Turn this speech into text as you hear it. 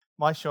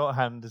My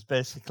shorthand has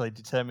basically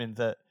determined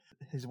that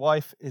his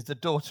wife is the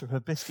daughter of a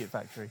biscuit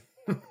factory.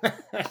 Here's Dele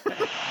Alli.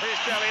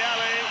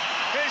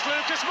 Here's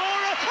Lucas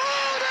Moura.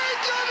 Oh,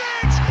 they've done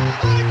it! I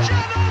cannot believe it!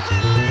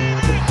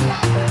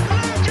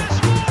 Lucas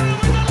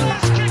Moura with the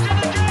last kick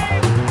of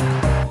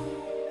the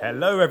game.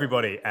 Hello,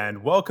 everybody,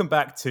 and welcome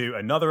back to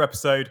another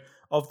episode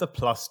of the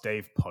Plus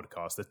Dave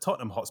podcast, the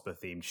Tottenham Hotspur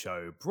themed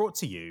show brought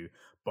to you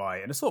by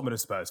an assortment of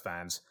Spurs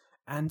fans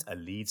and a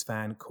Leeds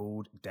fan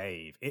called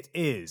Dave. It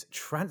is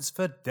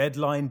transfer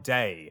deadline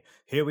day.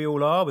 Here we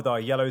all are with our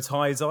yellow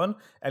ties on.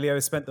 Elio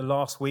spent the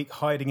last week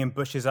hiding in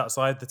bushes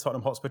outside the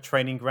Tottenham Hotspur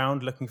training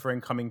ground looking for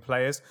incoming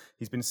players.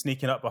 He's been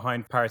sneaking up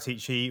behind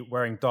Paratici,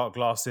 wearing dark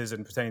glasses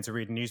and pretending to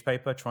read a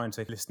newspaper, trying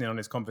to listen in on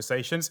his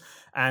conversations.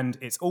 And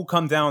it's all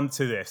come down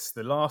to this,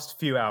 the last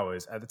few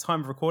hours. At the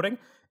time of recording,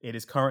 it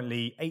is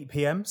currently 8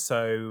 p.m,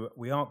 so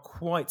we aren't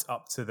quite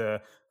up to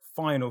the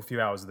final few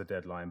hours of the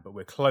deadline, but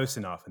we're close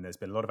enough and there's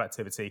been a lot of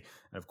activity.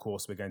 And of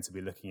course, we're going to be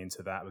looking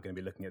into that. We're going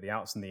to be looking at the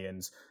outs and the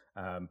ins,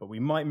 but we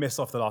might miss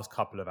off the last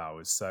couple of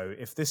hours. So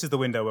if this is the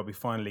window where we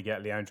finally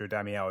get Leandro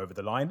Damião over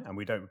the line and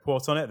we don't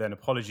report on it, then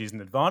apologies in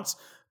advance,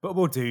 but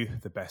we'll do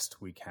the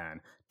best we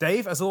can.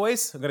 Dave, as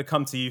always, I'm going to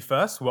come to you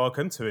first.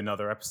 Welcome to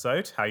another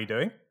episode. How are you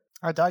doing?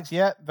 Hi, Dags.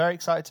 Yeah, very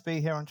excited to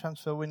be here on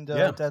transfer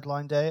window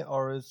deadline day,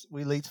 or as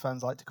we Leeds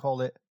fans like to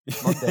call it,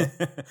 Monday.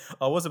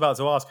 I was about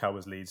to ask how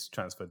was Leeds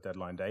transfer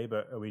deadline day,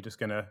 but are we just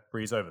going to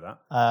breeze over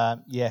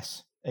that?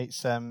 Yes,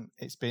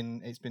 it's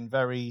been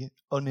very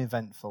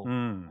uneventful,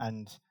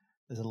 and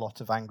there's a lot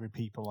of angry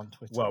people on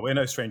Twitter. Well, we're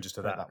no strangers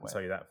to that. I'll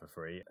tell you that for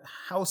free.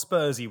 How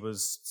Spursy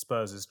was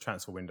Spurs'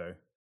 transfer window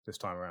this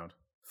time around,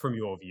 from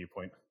your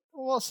viewpoint?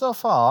 Well, so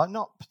far,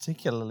 not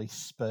particularly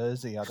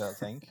Spursy, I don't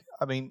think.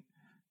 I mean,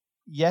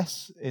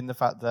 yes, in the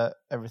fact that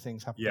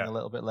everything's happening a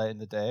little bit late in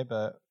the day,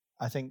 but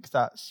I think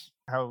that's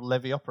how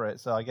Levy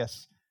operates. So I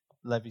guess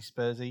Levy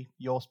Spursy,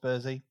 you're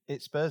Spursy,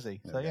 it's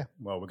Spursy. So yeah.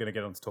 Well, we're going to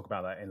get on to talk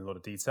about that in a lot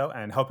of detail.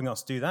 And helping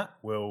us do that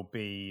will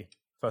be,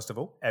 first of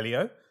all,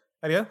 Elio.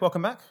 Elio,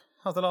 welcome back.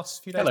 How's the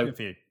last few days been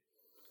for you?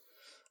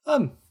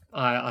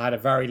 I had a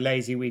very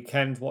lazy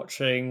weekend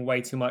watching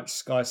way too much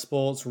Sky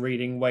Sports,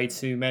 reading way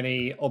too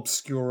many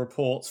obscure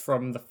reports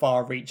from the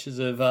far reaches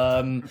of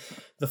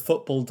the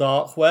football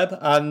dark web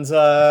and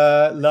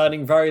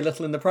learning very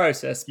little in the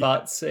process.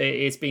 But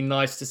it's been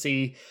nice to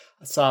see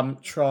some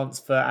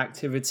transfer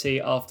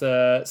activity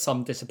after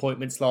some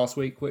disappointments last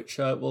week, which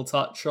we'll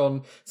touch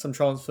on. Some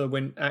transfer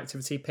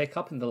activity pick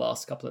up in the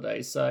last couple of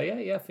days. So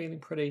yeah, feeling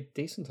pretty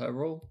decent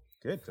overall.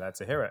 Good, glad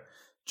to hear it.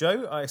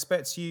 Joe, I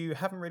expect you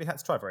haven't really had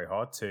to try very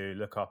hard to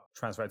look up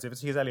transfer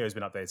activity because Elio's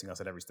been updating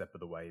us at every step of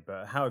the way.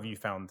 But how have you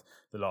found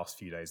the last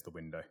few days of the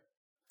window?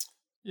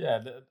 Yeah,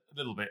 a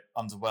little bit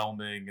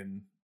underwhelming,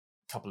 and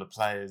a couple of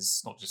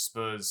players, not just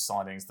Spurs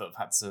signings, that I've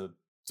had to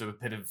do a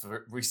bit of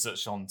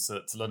research on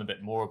to learn a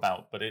bit more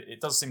about. But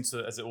it does seem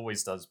to, as it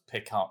always does,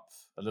 pick up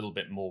a little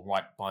bit more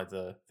right by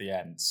the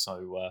end.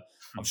 So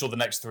I'm sure the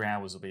next 3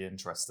 hours will be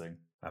interesting.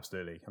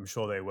 Absolutely. I'm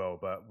sure they will,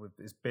 but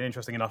it's been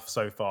interesting enough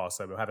so far,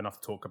 so we'll have enough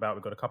to talk about.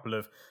 We've got a couple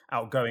of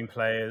outgoing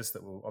players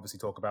that we'll obviously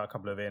talk about, a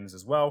couple of ins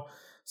as well,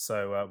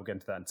 so we'll get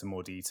into that into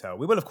more detail.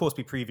 We will, of course,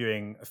 be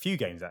previewing a few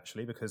games,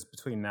 actually, because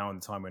between now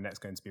and the time we're next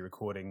going to be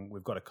recording,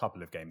 we've got a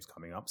couple of games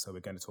coming up, so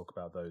we're going to talk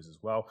about those as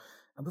well.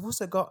 And we've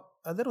also got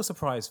a little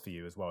surprise for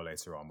you as well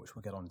later on, which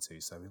we'll get on to,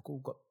 so we've all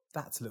got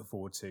that to look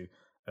forward to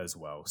as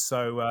well.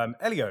 So,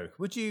 Elio,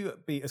 would you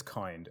be as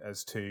kind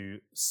as to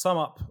sum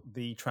up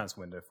the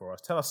transfer window for us?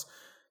 Tell us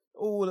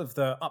all of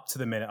the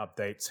up-to-the-minute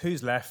updates,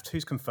 who's left,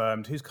 who's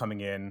confirmed, who's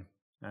coming in,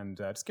 and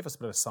just give us a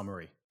bit of a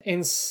summary.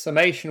 In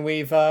summation,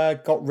 we've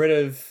got rid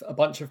of a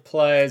bunch of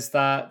players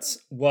that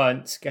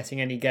weren't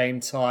getting any game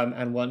time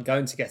and weren't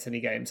going to get any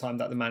game time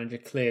that the manager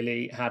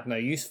clearly had no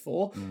use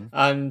for.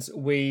 And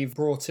we've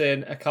brought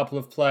in a couple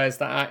of players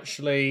that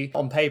actually,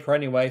 on paper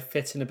anyway,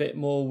 fit in a bit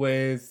more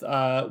with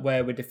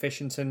where we're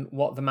deficient and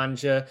what the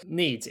manager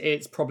needs.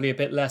 It's probably a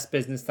bit less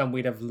business than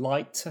we'd have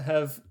liked to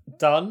have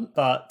done,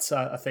 but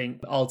I think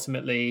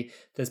ultimately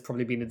there's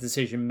probably been a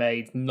decision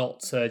made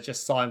not to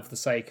just sign for the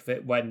sake of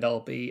it when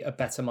there'll be a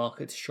better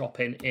market to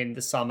shop in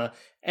the summer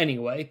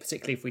anyway,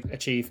 particularly if we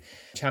achieve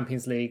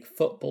Champions League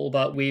football.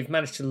 But we've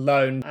managed to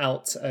loan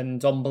out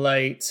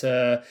Ndombele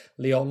to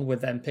Lyon,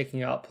 with them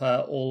picking up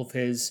all of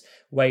his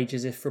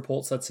wages if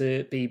reports are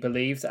to be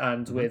believed,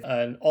 and with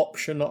an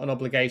option, not an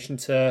obligation,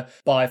 to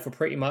buy for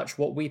pretty much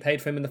what we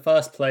paid for him in the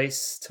first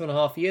place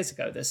 2.5 years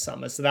ago this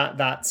summer. So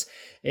that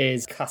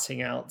is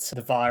cutting out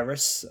the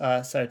virus,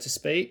 so to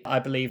speak. I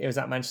believe it was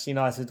at Manchester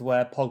United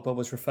where Pogba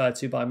was referred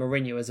to by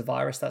Mourinho as a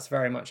virus. That's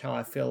very much how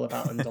I feel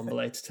about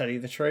Ndombele, to tell you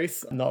the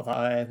truth. Not that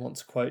I want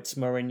to quote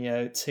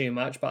Mourinho too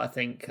much, but I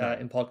think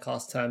in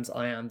podcast terms,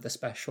 I am the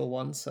special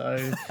one. So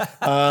we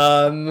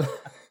will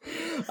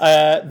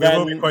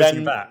be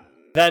quoting that.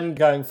 Then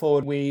going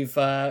forward, we've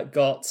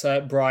got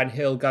Brian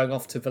Hill going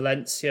off to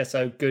Valencia,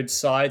 so good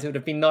side. It would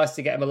have been nice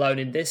to get him alone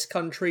in this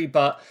country,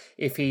 but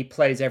if he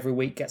plays every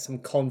week, gets some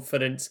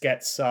confidence,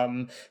 gets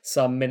some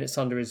minutes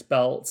under his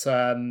belt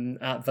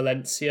at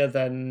Valencia,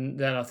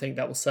 then I think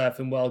that will serve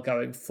him well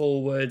going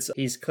forward.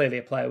 He's clearly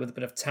a player with a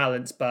bit of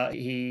talent, but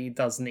he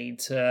does need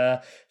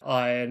to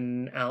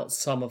iron out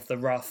some of the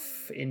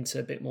rough into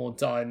a bit more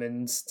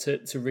diamonds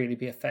to really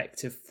be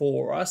effective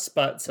for us.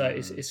 But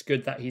it's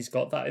good that he's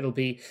got that. It'll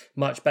be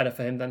much better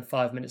for him than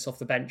 5 minutes off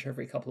the bench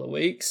every couple of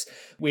weeks.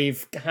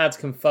 We've had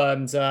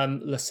confirmed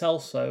Lo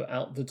Celso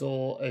out the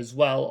door as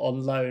well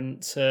on loan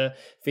to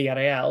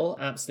Villarreal.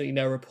 Absolutely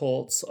no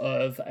reports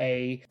of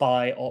a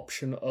buy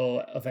option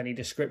or of any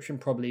description,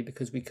 probably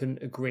because we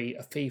couldn't agree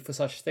a fee for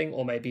such a thing,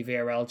 or maybe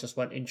Villarreal just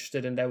weren't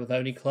interested and they were the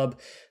only club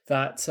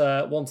that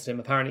wanted him.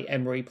 Apparently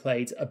Emery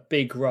played a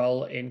big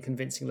role in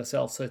convincing Lo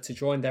Celso to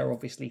join. They're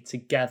obviously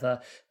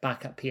together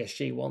back at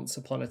PSG once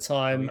upon a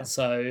time. Oh, yeah.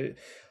 So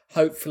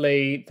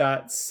hopefully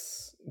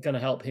that's going to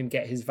help him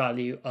get his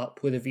value up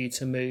with a view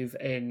to move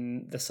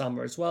in the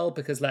summer as well,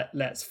 because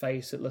let's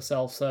face it, Lo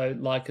Celso,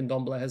 like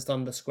Ndombele, has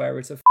done the square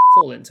root of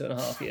all in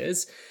 2.5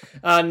 years.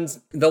 And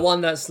the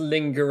one that's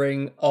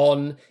lingering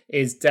on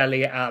is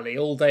Dele Alli.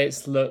 All day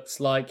it looks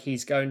like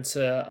he's going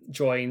to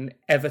join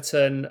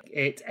Everton.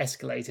 It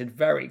escalated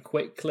very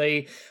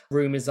quickly.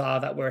 Rumours are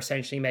that we're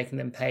essentially making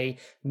them pay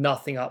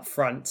nothing up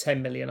front,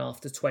 10 million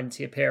after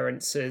 20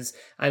 appearances,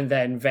 and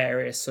then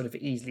various sort of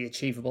easily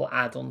achievable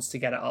add-ons to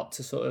get it up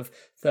to sort of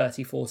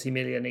 30, 40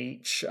 million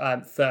each,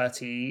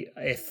 30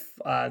 if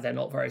they're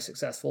not very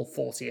successful,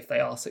 40 if they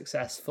are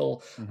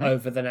successful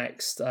over the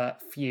next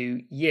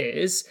few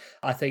years.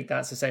 I think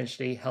that's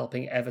essentially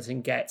helping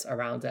Everton get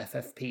around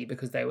FFP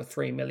because they were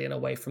 3 million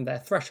away from their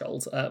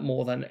threshold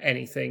more than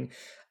anything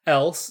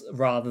else,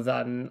 rather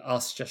than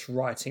us just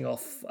writing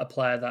off a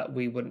player that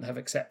we wouldn't have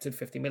accepted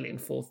 50 million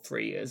for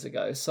 3 years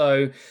ago.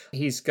 So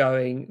he's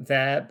going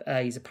there.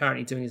 He's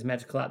apparently doing his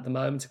medical at the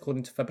moment,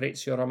 according to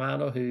Fabrizio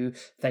Romano, who,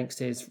 thanks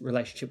to his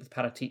relationship with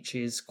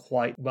Paratici, is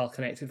quite well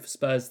connected for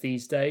Spurs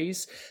these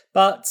days.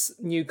 But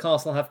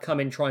Newcastle have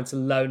come in trying to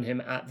loan him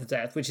at the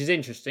death, which is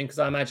interesting because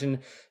I imagine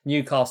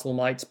Newcastle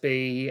might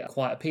be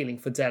quite appealing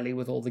for Dele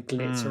with all the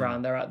glitz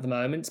around there at the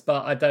moment.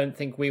 But I don't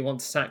think we want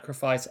to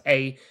sacrifice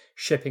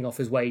shipping off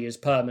his wages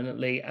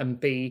permanently and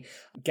B,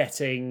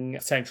 getting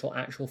potential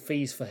actual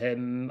fees for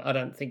him. I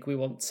don't think we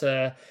want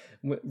to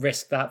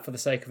risk that for the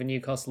sake of a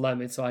Newcastle loan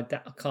move, so I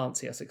can't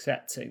see us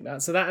accepting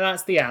that. So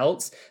that's the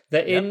outs.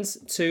 The ins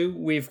too,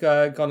 we've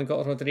gone and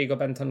got Rodrigo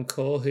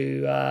Bentancur,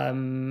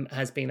 who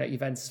has been at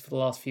Juventus for the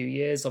last few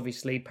years.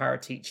 Obviously,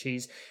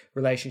 Paratici's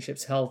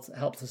relationships helped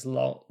us a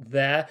lot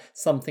there.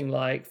 Something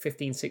like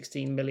 15,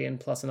 16 million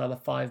plus another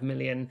 5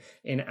 million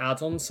in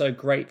add-ons. So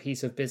great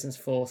piece of business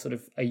for sort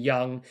of a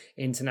young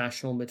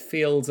international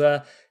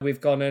midfielder.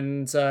 We've gone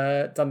and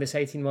done this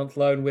 18-month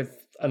loan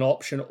with an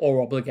option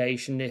or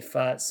obligation if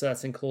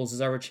certain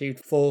clauses are achieved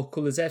for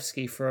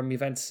Kulusevski from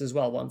Juventus as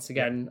well. Once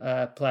again,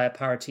 player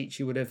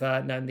Paratici would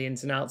have known the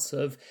ins and outs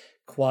of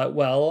quite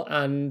well,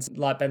 and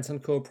like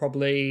Bentancur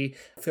probably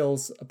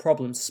fills a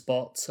problem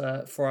spot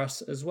for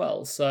us as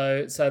well.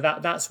 So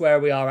that's where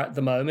we are at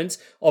the moment.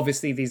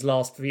 Obviously, these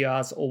last few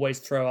hours always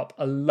throw up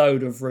a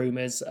load of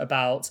rumours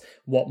about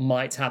what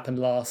might happen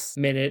last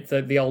minute.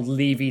 The old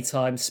Levy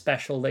time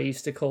special, they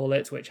used to call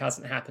it, which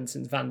hasn't happened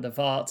since Van der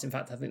Vaart. In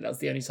fact, I think that's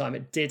the only time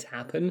it did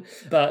happen.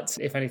 But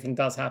if anything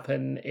does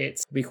happen,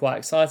 it'll be quite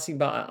exciting.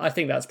 But I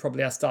think that's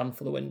probably us done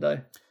for the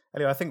window.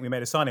 Elio, I think we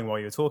made a signing while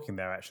you were talking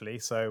there, actually.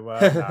 So,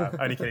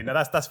 only kidding. No,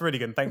 that's really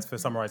good. Thanks for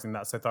summarising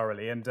that so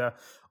thoroughly. And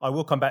I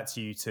will come back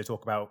to you to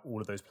talk about all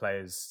of those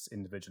players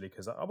individually,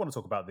 because I want to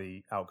talk about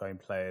the outgoing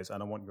players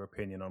and I want your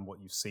opinion on what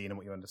you've seen and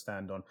what you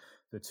understand on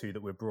the two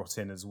that we've brought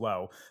in as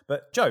well.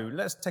 But Joe,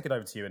 let's take it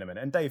over to you in a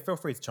minute. And Dave, feel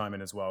free to chime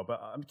in as well.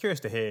 But I'm curious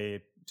to hear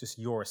just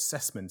your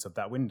assessment of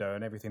that window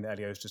and everything that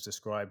Elio's just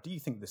described. Do you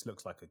think this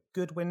looks like a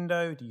good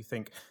window? Do you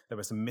think there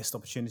were some missed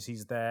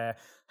opportunities there?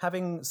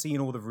 Having seen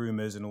all the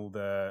rumours and all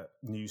the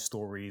news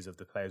stories of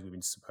the players we've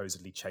been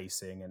supposedly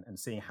chasing and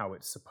seeing how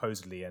it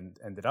supposedly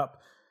ended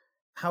up,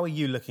 how are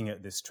you looking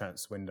at this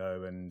transfer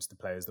window and the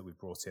players that we've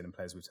brought in and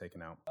players we've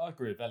taken out? I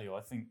agree with Elio.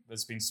 I think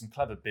there's been some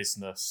clever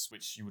business,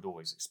 which you would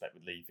always expect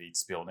with Levy,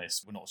 to be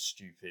honest. We're not a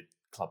stupid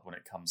club when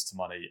it comes to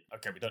money.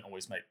 Okay, we don't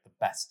always make the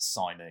best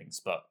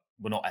signings, but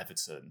we're not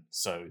Everton,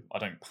 so I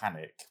don't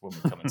panic when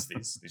we come into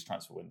these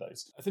transfer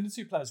windows. I think the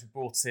two players we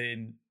brought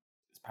in,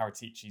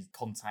 Paratici's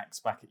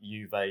contacts back at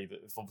Juve, that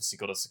have obviously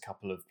got us a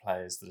couple of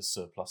players that are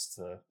surplus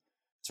to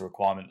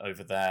requirement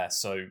over there.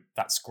 So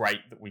that's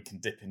great that we can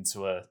dip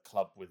into a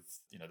club with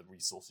the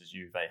resources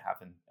Juve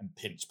have and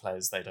pinch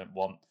players they don't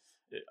want.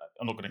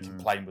 I'm not going to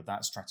complain with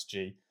that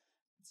strategy.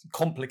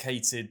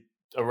 Complicated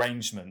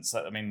arrangements.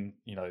 I mean,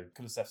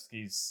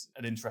 Kulusevski's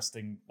an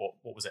interesting,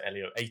 what was it,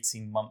 Elio?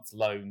 18-month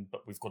loan,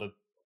 but we've got to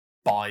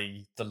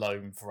buy the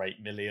loan for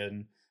 8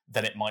 million.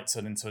 Then it might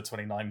turn into a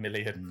 29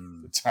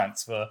 million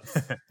transfer.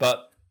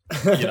 But,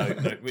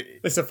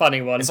 it's a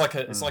funny one. It's like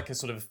a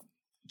sort of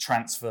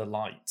transfer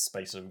light,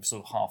 basically. We've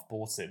sort of half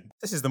bought him.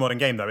 This is the modern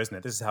game, though, isn't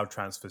it? This is how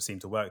transfers seem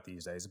to work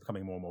these days. It's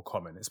becoming more and more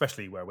common,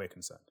 especially where we're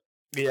concerned.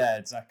 Yeah,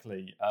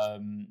 exactly.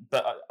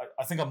 But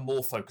I think I'm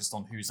more focused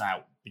on who's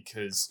out,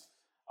 because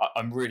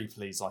I'm really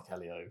pleased, like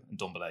Elio and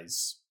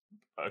Dombele's.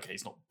 Okay,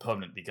 he's not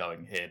permanently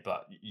going here,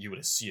 but you would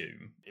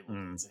assume it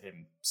will be to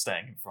him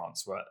staying in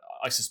France, where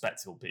I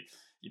suspect he'll be.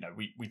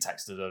 We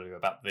texted earlier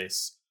about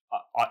this.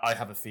 I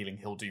have a feeling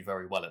he'll do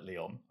very well at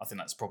Lyon. I think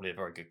that's probably a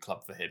very good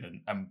club for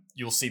him. And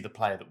you'll see the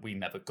player that we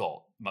never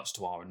got, much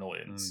to our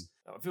annoyance.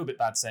 I feel a bit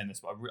bad saying this,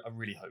 but I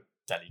really hope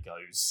Dele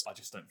goes. I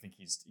just don't think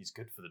he's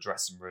good for the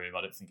dressing room.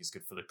 I don't think he's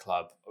good for the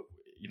club.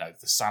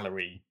 The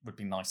salary would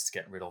be nice to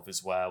get rid of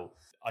as well.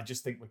 I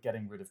just think we're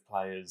getting rid of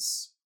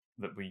players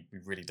that we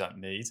really don't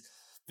need.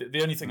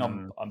 The only thing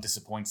I'm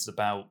disappointed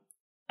about,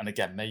 and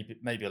again,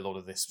 maybe a lot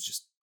of this was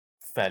just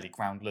fairly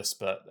groundless,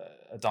 but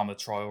Adama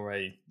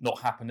Traore not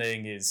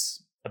happening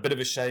is a bit of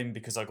a shame,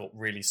 because I got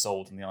really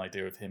sold on the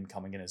idea of him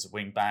coming in as a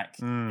wing back.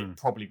 It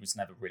probably was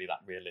never really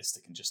that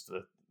realistic, and just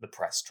the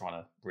press trying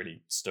to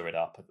really stir it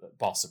up.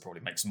 Barca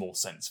probably makes more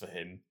sense for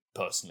him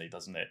personally,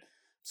 doesn't it?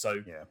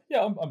 So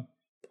yeah,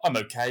 I'm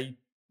okay,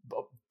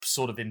 but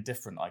sort of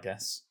indifferent, I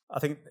guess. I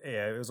think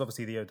it was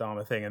obviously the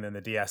Adama thing and then the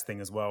Diaz thing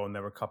as well, and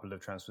there were a couple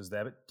of transfers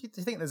there. But do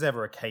you think there's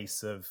ever a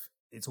case of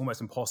it's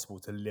almost impossible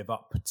to live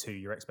up to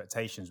your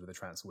expectations with a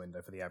transfer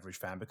window for the average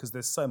fan, because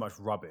there's so much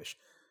rubbish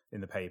in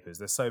the papers.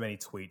 There's so many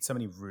tweets, so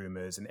many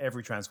rumours, and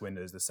every transfer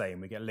window is the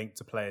same. We get linked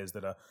to players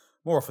that are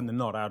more often than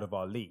not out of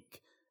our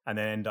league, and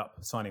then end up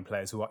signing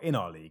players who are in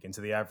our league. And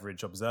to the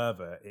average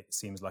observer, it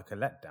seems like a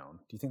letdown.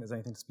 Do you think there's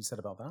anything to be said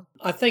about that?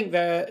 I think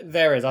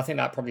there is. I think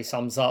that probably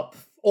sums up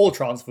all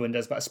transfer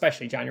windows, but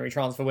especially January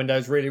transfer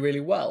windows really, really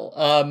well.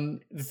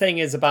 The thing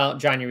is about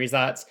January is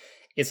that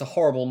it's a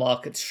horrible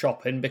market to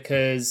shop in,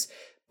 because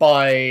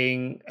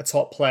buying a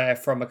top player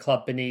from a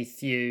club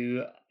beneath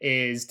you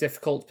is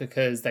difficult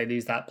because they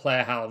lose that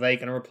player. How are they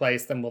going to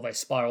replace them? Will they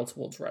spiral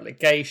towards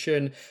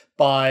relegation?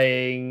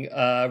 Buying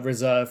a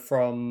reserve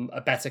from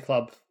a better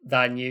club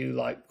than you,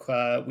 like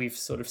we've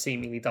sort of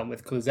seemingly done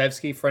with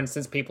Kulusevski, for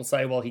instance. People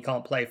say, well, he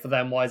can't play for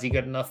them. Why is he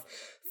good enough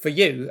for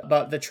you?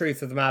 But the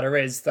truth of the matter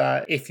is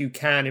that if you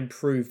can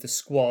improve the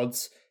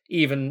squads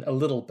even a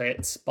little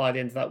bit by the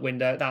end of that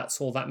window, that's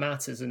all that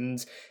matters.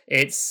 And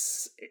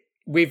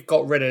we've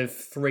got rid of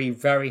 3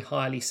 very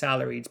highly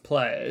salaried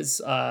players,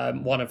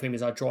 one of whom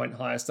is our joint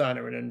highest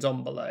earner in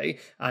Ndombele,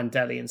 and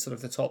Dele in sort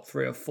of the top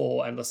 3 or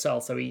 4, and Lo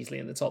Celso easily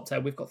in the top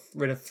 10. We've got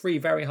rid of 3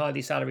 very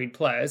highly salaried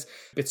players.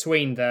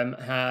 Between them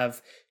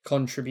have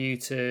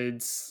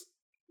contributed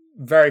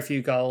very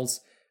few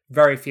goals,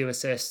 very few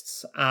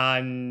assists,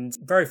 and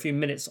very few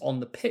minutes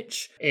on the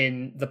pitch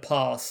in the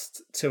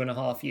past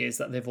 2.5 years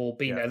that they've all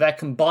been there. Their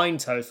combined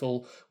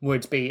total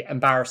would be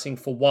embarrassing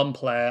for one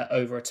player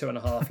over a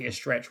 2.5 year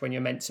stretch when you're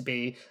meant to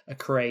be a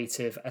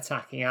creative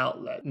attacking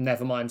outlet,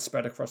 never mind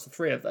spread across the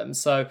 3 of them.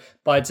 So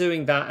by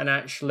doing that and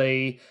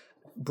actually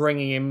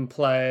bringing in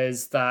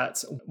players,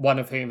 that one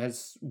of whom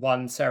has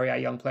won Serie A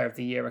Young Player of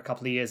the Year a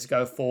couple of years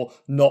ago for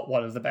not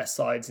one of the best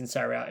sides in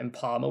Serie A in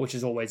Parma, which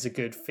is always a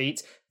good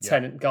feat.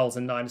 10 goals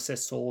and 9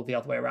 assists, or the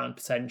other way around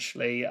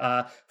potentially,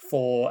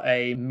 for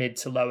a mid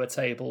to lower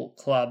table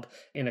club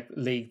in a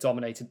league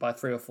dominated by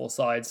 3 or 4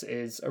 sides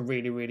is a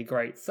really, really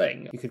great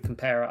thing. You could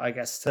compare it, I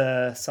guess,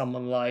 to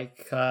someone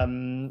like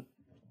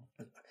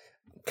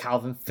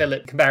Calvin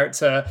Phillips, compare it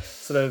to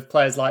sort of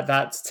players like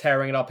that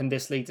tearing it up in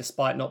this league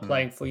despite not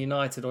playing for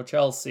United or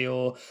Chelsea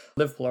or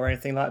Liverpool or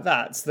anything like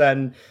that.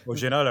 Then or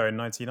Ginola in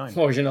 99.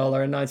 Or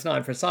Ginola in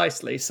 99,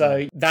 precisely.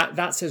 So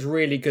that says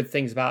really good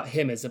things about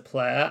him as a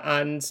player.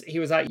 And he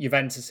was at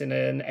Juventus in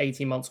an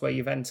 18 months where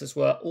Juventus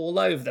were all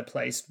over the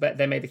place, but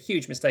they made a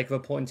huge mistake of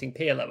appointing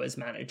Pirlo as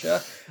manager,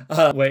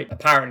 which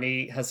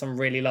apparently has some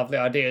really lovely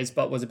ideas,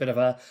 but was a bit of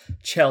a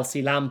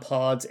Chelsea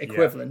Lampard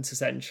equivalent,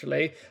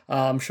 essentially.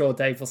 I'm sure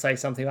Dave will say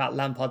something about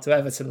Lampard to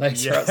Everton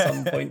later at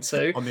some point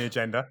too. On the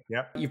agenda,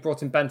 You've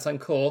brought in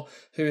Bentancur,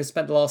 who has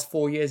spent the last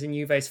 4 years in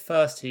Juve's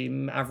first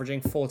team,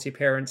 averaging 40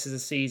 appearances a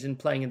season,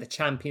 playing in the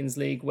Champions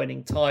League,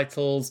 winning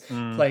titles,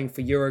 playing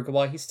for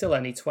Uruguay. He's still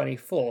only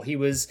 24. He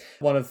was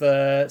one of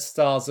the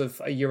stars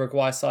of a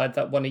Uruguay side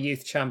that won a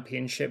youth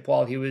championship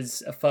while he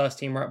was a first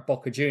teamer at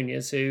Boca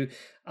Juniors, who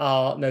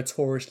are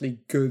notoriously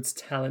good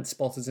talent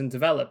spotters and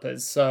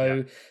developers.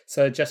 So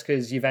just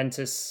because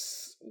Juventus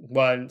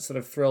weren't sort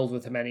of thrilled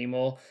with him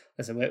anymore,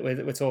 listen,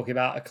 we're talking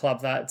about a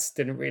club that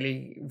didn't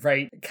really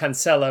rate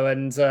Cancelo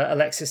and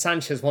Alexis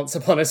Sanchez once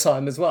upon a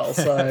time as well.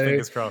 So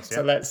fingers crossed.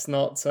 So let's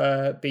not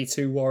be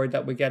too worried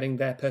that we're getting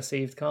their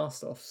perceived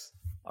cast-offs.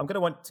 I'm going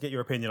to want to get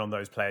your opinion on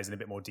those players in a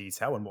bit more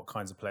detail and what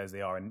kinds of players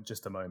they are in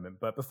just a moment.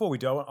 But before we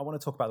do, I want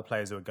to talk about the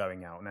players who are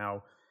going out.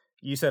 Now,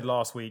 you said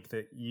last week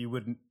that you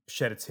wouldn't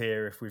shed a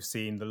tear if we've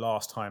seen the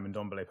last time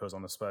Ndombele put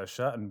on the Spurs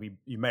shirt, and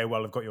you may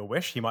well have got your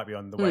wish. He might be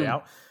on the way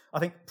out. I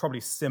think probably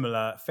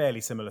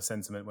fairly similar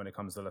sentiment when it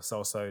comes to Lo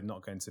Celso,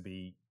 not going to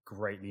be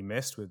greatly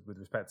missed with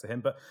respect to him.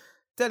 But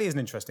Dele is an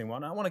interesting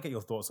one. I want to get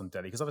your thoughts on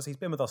Dele, because obviously he's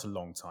been with us a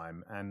long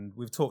time, and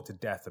we've talked to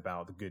death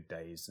about the good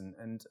days.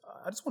 And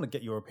I just want to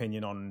get your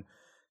opinion on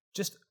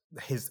just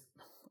his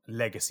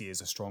legacy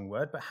is a strong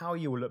word, but how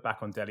you will look back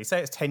on Dele.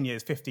 Say it's 10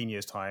 years, 15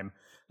 years time.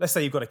 Let's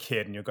say you've got a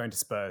kid and you're going to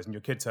Spurs and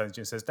your kid turns to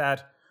you and says,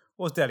 Dad,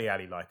 what's Dele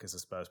Alli like as a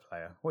Spurs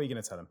player? What are you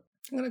going to tell him?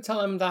 I'm going to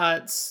tell him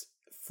that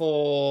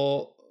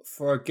for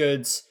a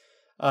good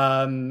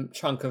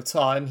chunk of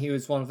time, he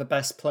was one of the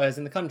best players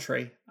in the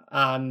country.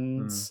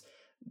 And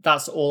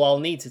that's all I'll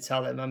need to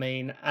tell him. I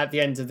mean, at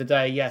the end of the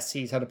day, yes,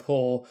 he's had a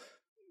poor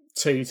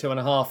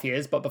 2.5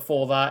 years, but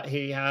before that,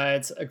 he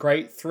had a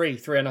great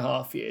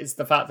 3.5 years.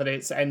 The fact that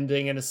it's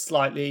ending in a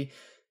slightly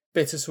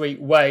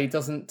bittersweet way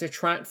doesn't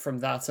detract from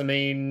that. I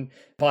mean,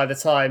 by the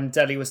time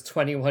Dele was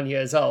 21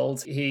 years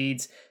old,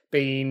 he'd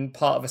been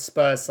part of a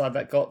Spurs side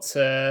that got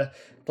to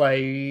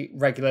play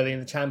regularly in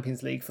the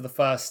Champions League for the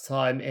first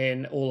time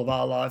in all of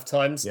our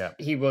lifetimes. Yeah.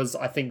 He was,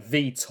 I think,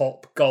 the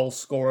top goal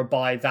scorer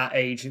by that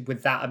age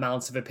with that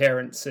amount of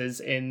appearances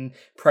in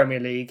Premier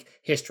League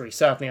history,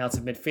 certainly out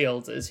of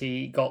midfielders.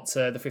 He got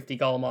to the 50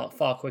 goal mark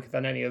far quicker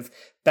than any of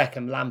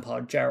Beckham,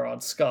 Lampard, Gerrard,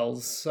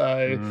 Scholes.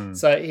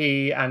 So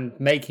he, and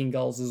making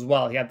goals as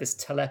well. He had this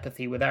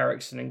telepathy with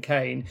Eriksen and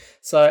Kane.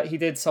 So he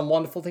did some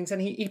wonderful things,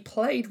 and he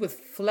played with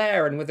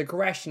flair and with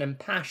aggression and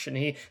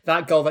passion.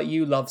 That goal that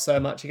you love so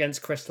much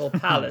against Crystal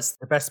Palace.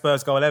 The best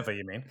Spurs goal ever,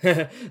 you mean?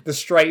 The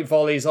straight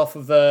volleys off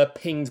of the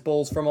pinged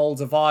balls from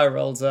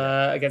Alderweireld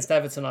against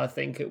Everton, I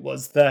think it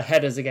was. The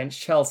headers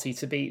against Chelsea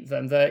to beat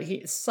them.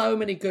 So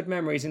many good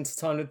memories into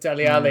time with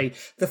Dele Alli.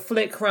 The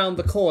flick round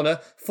the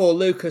corner for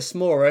Lucas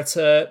Moura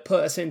to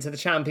put us into the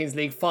Champions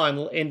League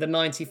final in the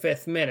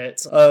 95th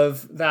minute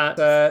of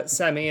that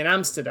semi in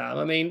Amsterdam.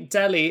 I mean,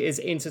 Dele is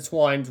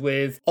intertwined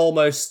with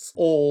almost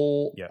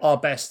all our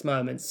best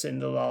moments in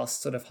the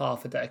last sort of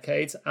half a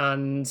decade,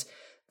 and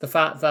the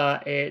fact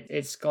that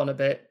it's gone a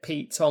bit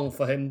Pete Tong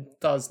for him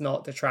does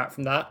not detract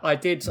from that. I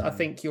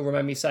think you'll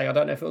remember me saying, I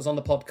don't know if it was on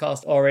the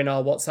podcast or in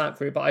our WhatsApp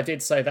group, but I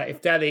did say that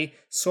if Dele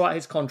saw out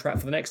his contract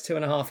for the next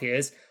 2.5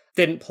 years,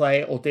 didn't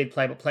play or did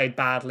play but played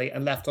badly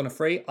and left on a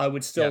free, I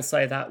would still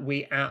say that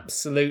we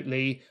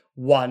absolutely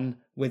won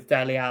with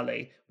Dele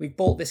Alli. We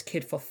bought this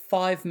kid for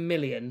 5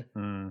 million.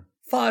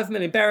 5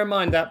 million. Bear in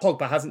mind that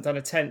Pogba hasn't done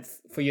a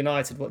tenth for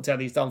United what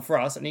Dele's done for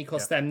us, and he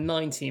cost them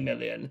 90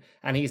 million,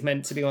 and he's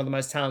meant to be one of the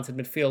most talented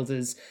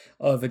midfielders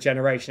of a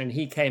generation, and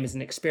he came as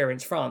an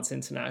experienced France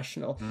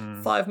international.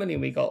 5 million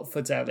we got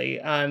for Dele,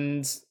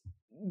 and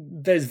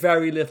there's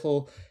very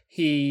little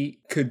he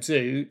could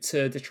do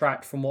to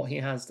detract from what he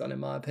has done, in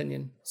my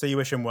opinion. So you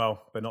wish him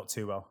well, but not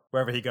too well.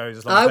 Wherever he goes,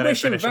 as long as I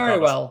wish him very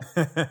well.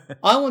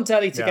 I want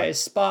Dele to get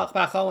his spark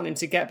back. I want him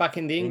to get back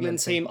in the England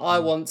team. I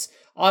want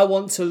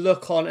to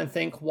look on and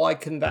think, why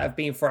couldn't that have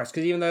been for us?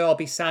 Because even though I'll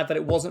be sad that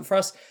it wasn't for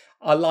us,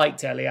 I like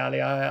Dele Alli.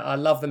 I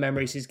love the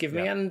memories he's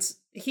given me, and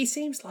he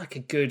seems like a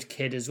good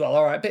kid as well.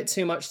 All right, a bit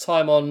too much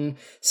time on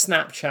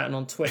Snapchat and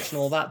on Twitch and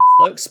all that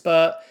looks,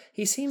 but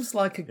he seems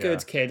like a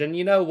good kid. And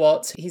you know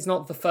what? He's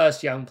not the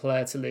first young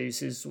player to lose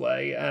his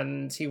way,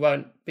 and he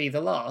won't be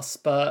the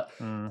last. But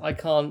I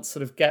can't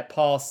sort of get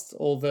past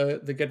all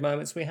the good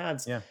moments we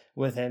had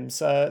with him.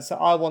 So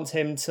I want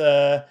him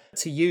to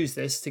use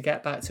this to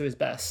get back to his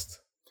best.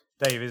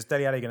 Dave, is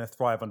Dele Alli going to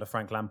thrive under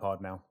Frank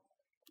Lampard now?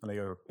 I know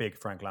you're a big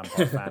Frank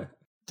Lampard fan.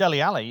 Dele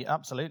Alli,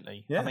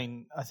 absolutely. Yeah. I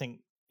mean, I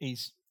think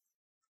he's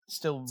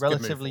still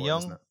relatively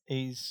young.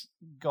 He's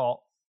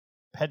got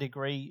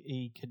pedigree.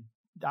 He could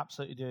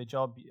absolutely do a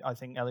job. I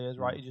think Elio's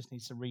right. He just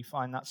needs to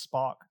refine that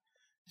spark.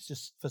 It's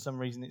just for some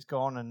reason it's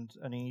gone, and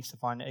he needs to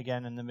find it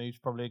again, and the move's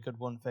probably a good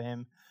one for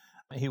him.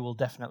 He will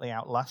definitely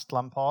outlast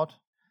Lampard.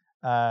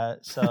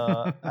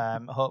 So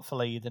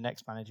hopefully the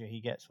next manager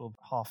he gets will be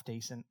half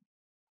decent.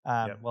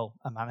 Well,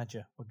 a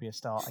manager would be a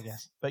start, I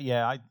guess. But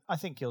yeah, I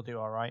think he'll do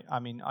all right. I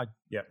mean,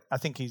 I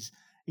think he's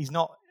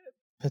not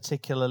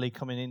particularly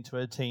coming into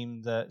a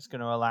team that's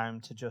going to allow him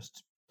to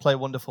just play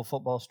wonderful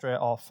football straight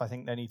off. I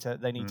think they need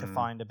to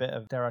find a bit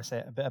of, dare I say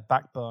it, a bit of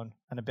backbone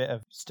and a bit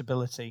of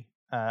stability,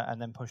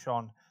 and then push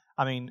on.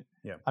 I mean,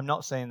 I'm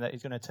not saying that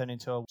he's going to turn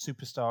into a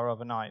superstar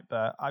overnight,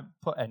 but I'd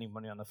put any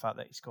money on the fact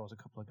that he scores a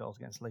couple of goals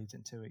against Leeds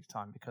in 2 weeks'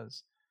 time,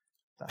 because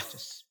that's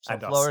just so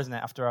floor, isn't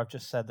it? After I've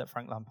just said that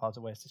Frank Lampard's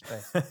a waste of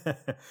space.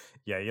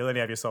 Yeah, you'll only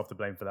have yourself to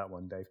blame for that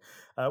one, Dave.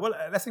 Well,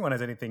 unless anyone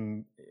has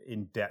anything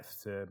in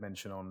depth to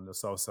mention on Lo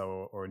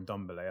Celso or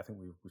Ndombele, I think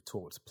we've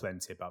talked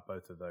plenty about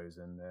both of those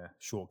and their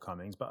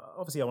shortcomings. But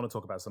obviously, I want to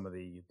talk about some of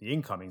the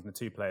incomings and the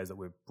two players that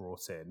we've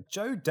brought in.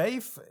 Joe,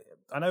 Dave,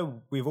 I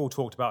know we've all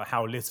talked about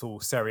how little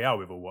Serie A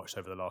we've all watched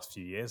over the last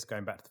few years,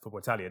 going back to the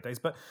Football Italia days,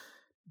 but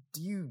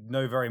do you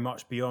know very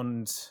much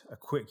beyond a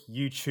quick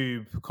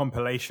YouTube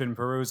compilation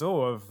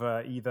perusal of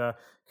either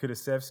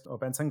Kulusevski or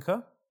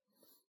Bentancur?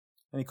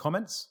 Any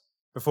comments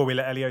before we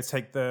let Elio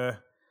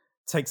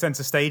take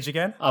centre stage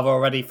again? I've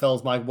already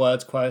filled my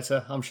word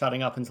quota. I'm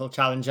shutting up until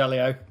challenge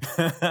Elio.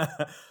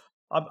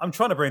 I'm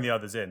trying to bring the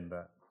others in,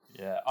 but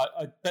yeah,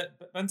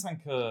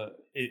 Bentancur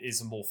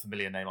is a more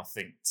familiar name, I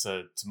think,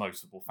 to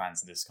most football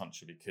fans in this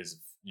country because of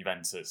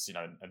Juventus. You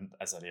know, and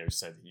as Elio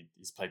said,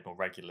 he's played more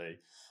regularly.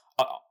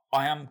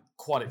 I am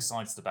quite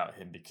excited about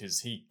him because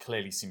he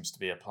clearly seems to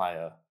be a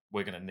player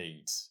we're going to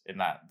need in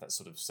that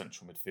sort of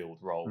central midfield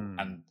role.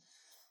 And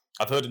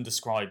I've heard him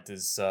described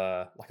as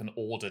like an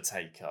order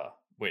taker,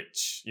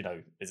 which, you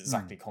know, is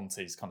exactly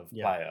Conte's kind of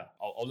player.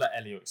 I'll let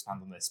Elio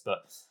expand on this,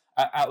 but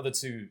out of the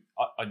two,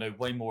 I know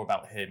way more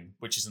about him,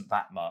 which isn't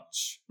that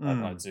much,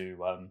 than I do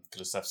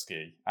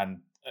Kulusevski, and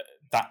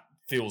that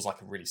feels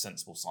like a really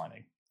sensible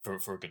signing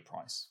for a good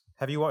price.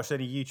 Have you watched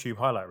any YouTube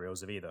highlight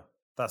reels of either?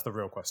 That's the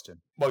real question.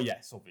 Well,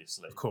 yes,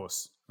 obviously. Of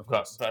course.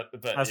 But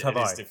As have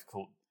I. Is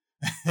difficult.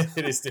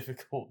 It is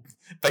difficult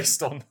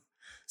based on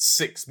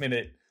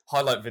 6-minute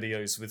highlight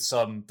videos with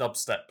some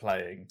dubstep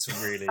playing to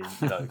really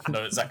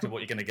know exactly what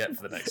you're going to get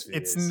for the next few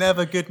years. It's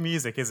never good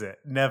music, is it?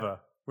 Never.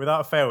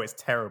 Without fail, it's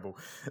terrible.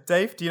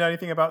 Dave, do you know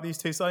anything about these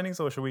two signings,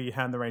 or shall we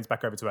hand the reins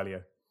back over to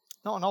Elio?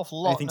 Not an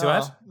awful lot. Anything to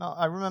add? No,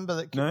 I remember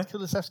that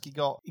Kulusevski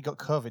got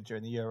COVID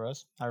during the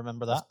Euros. I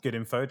remember that. That's good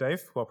info,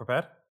 Dave. Well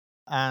prepared.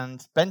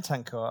 And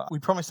Bentancur, we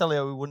promised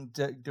Elio we wouldn't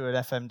do an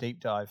FM deep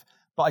dive,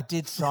 but I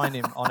did sign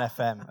him on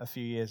FM a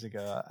few years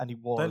ago, and he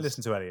was Don't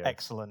listen to Elio.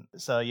 Excellent.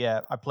 So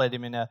yeah, I played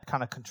him in a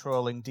kind of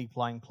controlling,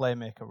 deep-lying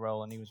playmaker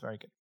role, and he was very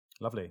good.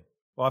 Lovely.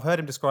 Well, I've heard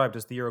him described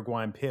as the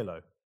Uruguayan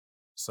Pirlo.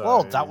 So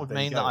well, that would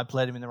mean that I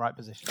played him in the right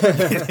position.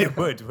 It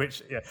would,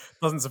 which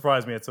doesn't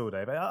surprise me at all,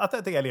 Dave. I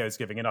don't think Elio's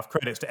giving enough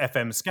credits to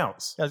FM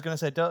scouts. I was going to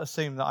say, don't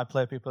assume that I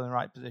play people in the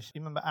right position.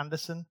 You remember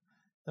Anderson,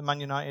 the Man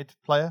United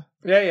player?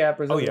 Yeah,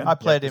 Brazilian. Oh, yeah. I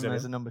played him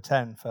as a number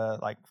 10 for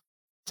like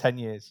 10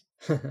 years.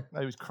 It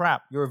was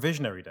crap. You're a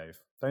visionary, Dave.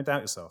 Don't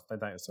doubt yourself.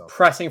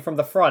 Pressing from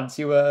the front,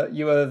 you were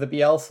the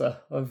Bielsa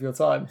of your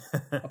time,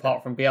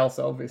 apart from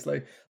Bielsa,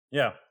 obviously.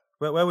 Yeah.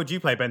 Where would you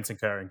play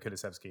Bentancur and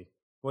Kulusevski?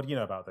 What do you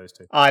know about those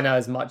two? I know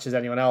as much as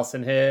anyone else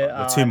in here.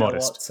 You're too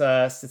modest.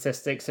 What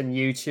statistics and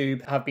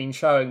YouTube have been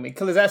showing me.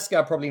 Kulusevski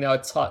I probably know a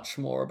touch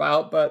more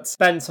about, but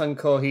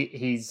Bentancur,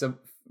 he's a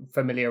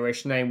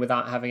familiar-ish name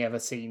without having ever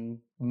seen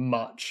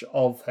much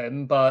of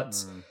him.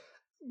 But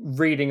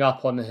reading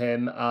up on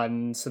him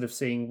and sort of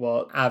seeing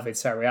what avid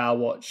Serie A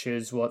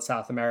watchers, what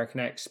South American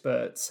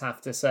experts have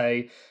to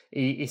say,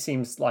 he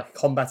seems like a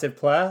combative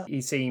player.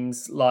 He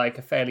seems like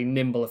a fairly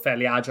nimble, a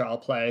fairly agile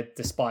player,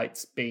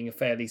 despite being a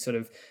fairly sort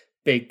of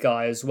big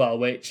guy as well,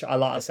 which I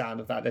like the sound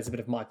of that. There's a bit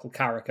of Michael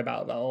Carrick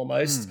about that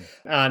almost.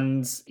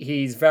 And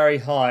he's very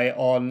high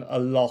on a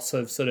lot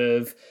of sort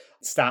of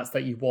stats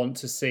that you want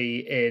to see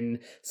in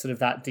sort of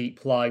that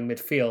deep-lying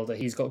midfielder.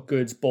 He's got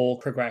good ball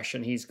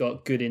progression. He's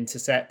got good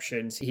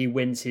interceptions. He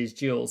wins his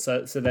duels.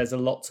 So there's a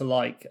lot to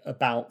like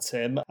about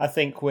him. I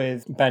think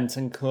with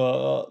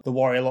Bentancur, the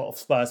worry a lot of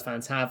Spurs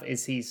fans have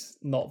is he's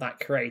not that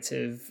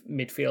creative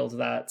midfielder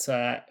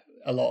that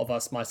a lot of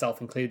us,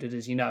 myself included,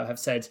 as you know, have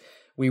said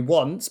we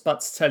want.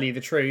 But to tell you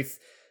the truth,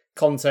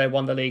 Conte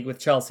won the league with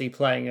Chelsea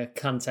playing a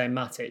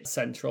Kante-Matic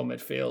central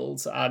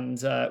midfield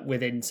and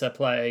with Inter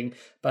playing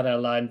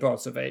Barella and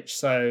Brozovic.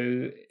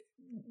 So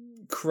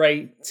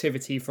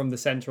creativity from the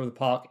centre of the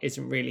park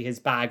isn't really his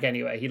bag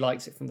anyway. He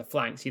likes it from the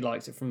flanks. He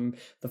likes it from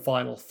the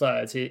final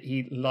third.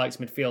 He likes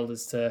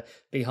midfielders to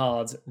be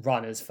hard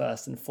runners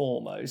first and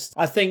foremost.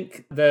 I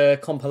think the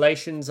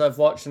compilations I've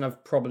watched, and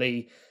I've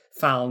probably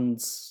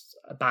found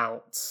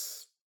about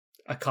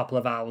a couple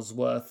of hours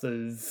worth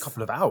of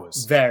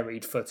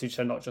varied footage,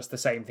 so not just the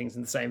same things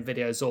in the same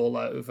videos all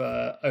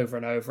over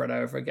and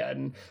over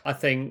again. I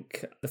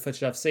think the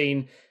footage I've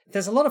seen,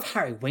 there's a lot of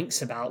Harry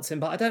Winks about him,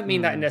 but I don't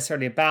mean that in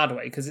necessarily a bad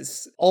way, because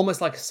it's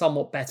almost like a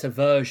somewhat better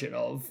version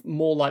of,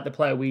 more like the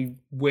player we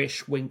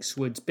wish Winks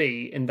would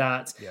be, in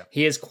that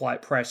he is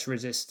quite press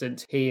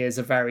resistant. He is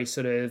a very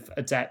sort of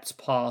adept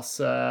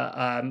passer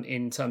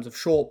in terms of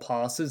short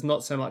passes,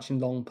 not so much in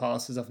long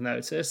passes, I've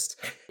noticed.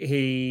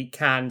 He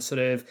can sort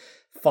of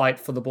fight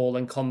for the ball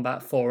and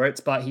combat for it,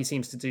 but he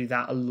seems to do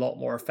that a lot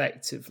more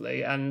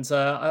effectively. And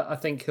I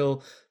think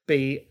he'll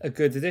be a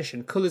good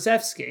addition.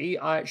 Kulusevski,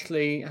 I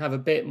actually have a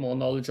bit more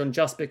knowledge on,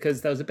 just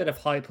because there was a bit of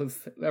hype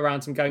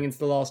around him going into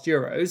the last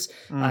Euros,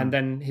 and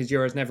then his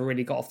Euros never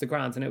really got off the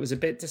ground, and it was a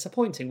bit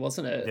disappointing,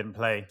 wasn't it? Didn't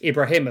play.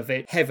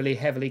 Ibrahimovic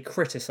heavily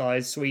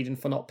criticised Sweden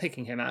for not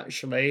picking him,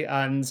 actually,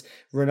 and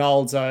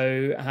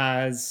Ronaldo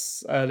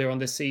has earlier on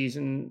this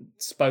season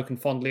spoken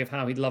fondly of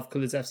how he'd love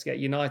Kulusevski at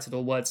United,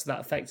 or words to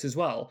that effect as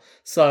well.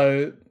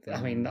 So,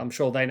 I mean, I'm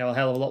sure they know a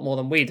hell of a lot more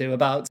than we do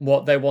about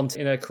what they want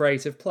in a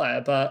creative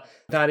player, but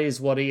that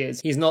is what he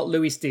is. He's not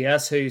Luis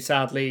Diaz, who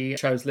sadly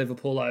chose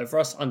Liverpool over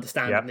us,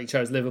 understandably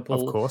chose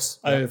Liverpool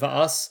over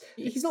us.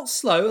 He's not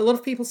slow. A lot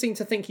of people seem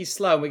to think he's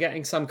slow and we're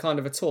getting some kind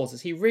of a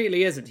tortoise. He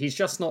really isn't. He's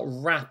just not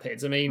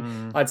rapid. I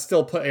mean, I'd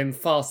still put him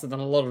faster than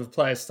a lot of the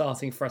players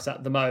starting for us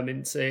at the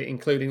moment,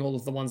 including all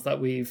of the ones that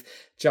we've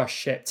just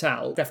shipped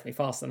out. Definitely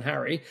faster than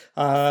Harry.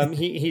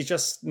 He's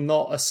just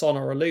not a Son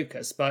or a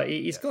Lucas, but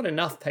he's got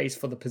enough pace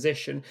for the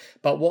position.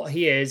 But what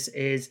he is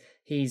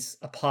he's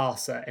a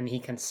passer and he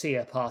can see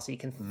a pass. He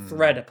can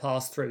thread a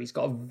pass through. He's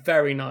got a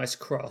very nice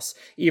cross.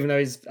 Even though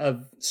he's a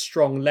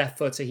strong left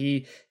footer,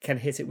 he can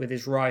hit it with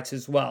his right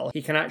as well.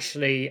 He can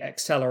actually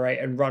accelerate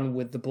and run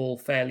with the ball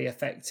fairly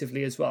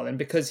effectively as well. And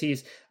because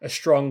he's a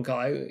strong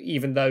guy,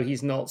 even though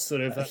he's not sort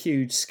of a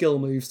huge skill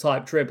moves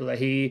type dribbler,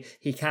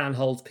 he can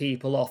hold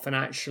people off and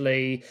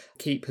actually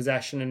keep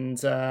possession and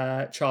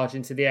charge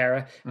into the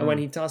area. And when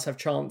he does have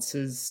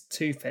chances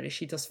to finish,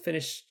 he does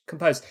finish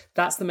composed.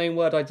 That's the main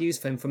word I'd use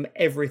for him from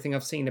everything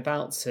I've seen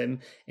about him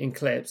in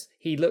clips.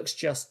 He looks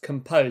just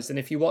composed. And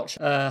if you watch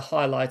a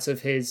highlight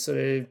of his sort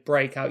of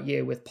breakout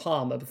year with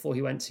Parma before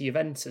he went to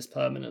Juventus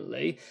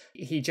permanently,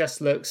 he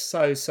just looks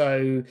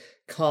so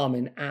calm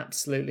in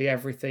absolutely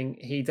everything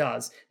he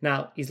does.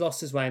 Now, he's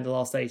lost his way in the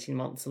last 18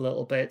 months a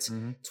little bit.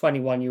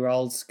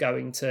 21-year-olds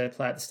going to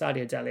play at the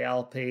Stadio Dele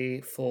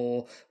Alli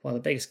for one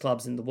of the biggest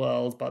clubs in the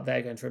world, but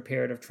they're going through a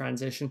period of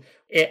transition.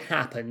 It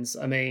happens.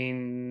 I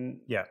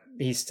mean,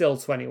 he's still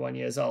 21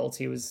 years old.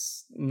 He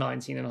was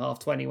 19 and a half,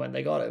 20 when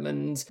they got him,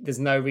 and there's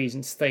no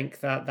reason to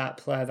think that that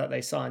player that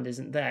they signed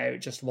isn't there. It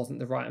just wasn't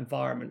the right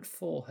environment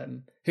for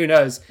him. Who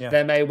knows?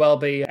 There may well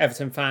be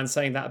Everton fans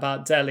saying that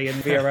about Dele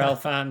and Villarreal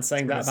fans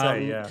saying that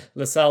about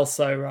Lo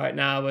Celso right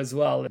now as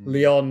well.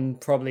 Lyon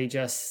probably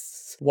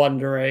just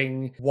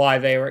wondering why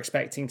they were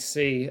expecting to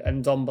see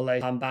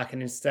Ndombele come back,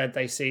 and instead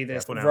they see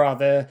this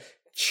rather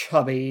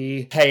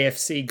chubby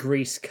KFC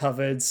grease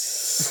covered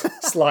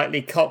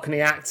slightly Cockney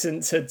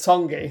accent to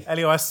Tongi.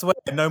 Elio, I swear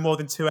no more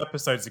than 2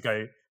 episodes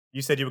ago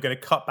you said you were going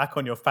to cut back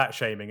on your fat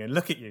shaming, and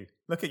look at you,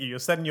 you're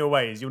set in your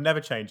ways, you'll never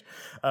change.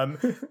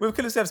 With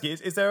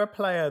Kulusevski, is there a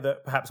player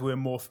that perhaps we're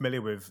more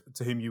familiar with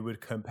to whom you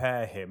would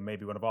compare him,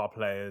 maybe one of our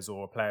players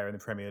or a player in the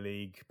Premier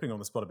League? Putting on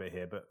the spot a bit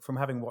here, but from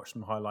having watched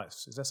some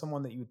highlights, is there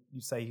someone that you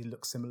say he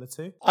looks similar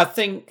to? I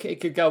think it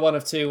could go one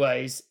of 2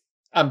 ways,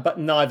 but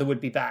neither would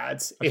be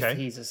bad if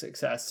he's a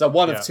success. So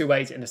one of 2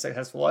 ways in a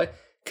successful way.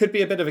 Could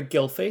be a bit of a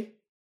Gylfi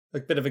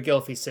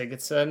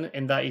Sigurdsson,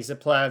 in that he's a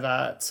player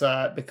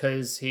that,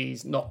 because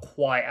he's not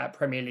quite at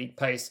Premier League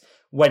pace,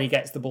 when he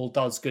gets the ball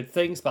does good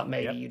things, but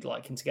maybe you'd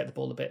like him to get the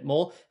ball a bit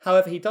more.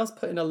 However, he does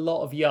put in a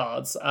lot of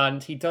yards,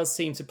 and he does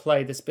seem to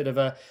play this bit of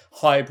a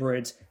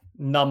hybrid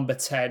number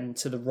 10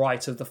 to the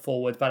right of the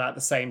forward, but at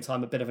the same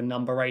time a bit of a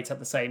number 8 at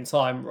the same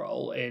time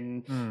role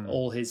in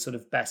all his sort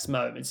of best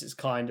moments. It's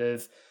kind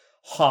of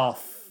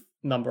half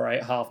number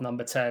 8, half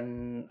number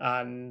 10,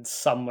 and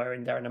somewhere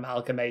in there an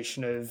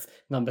amalgamation of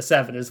number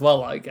 7 as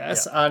well, I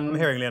guess. And I'm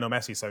hearing Lionel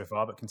Messi so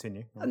far, but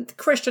continue. And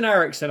Christian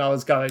Eriksen I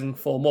was going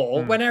for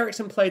more. When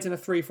Eriksen played in a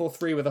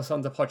 3-4-3 with us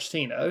under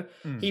Pochettino,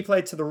 he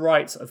played to the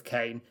right of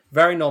Kane,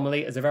 very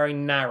normally as a very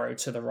narrow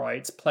to the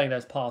right, playing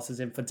those passes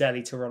in for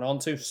Dele to run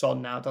onto.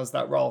 Son now does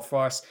that role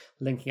for us,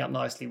 linking up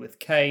nicely with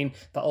Kane,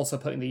 but also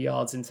putting the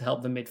yards in to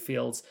help the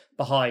midfields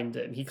behind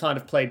him. He kind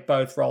of played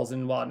both roles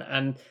in one,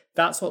 and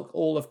that's what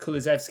all of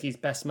Kulusevski's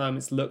best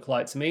moments look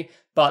like to me.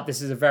 But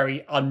this is a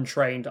very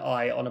untrained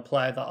eye on a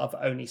player that I've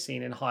only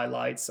seen in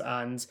highlights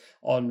and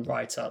on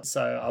write-ups.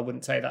 So I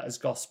wouldn't take that as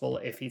gospel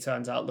if he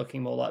turns out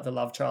looking more like the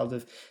love child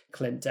of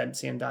Clint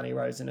Dempsey and Danny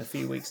Rose in a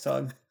few weeks'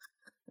 time.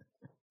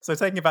 So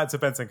taking it back to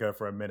Bentancur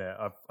for a minute,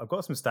 I've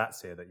got some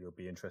stats here that you'll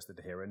be interested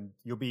to hear, and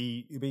you'll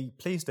be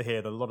pleased to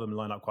hear that a lot of them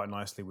line up quite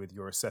nicely with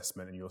your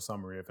assessment and your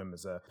summary of him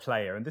as a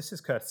player. And this is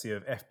courtesy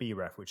of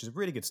FBref, which is a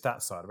really good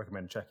stats site I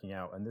recommend checking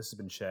out. And this has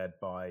been shared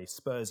by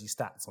Spursy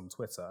Stats on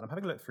Twitter. And I'm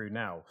having a look through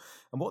now.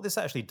 And what this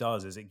actually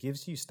does is it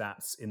gives you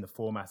stats in the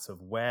format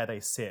of where they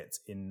sit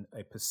in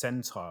a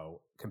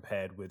percentile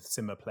compared with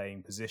similar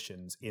playing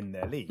positions in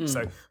their league. So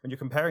when you're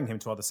comparing him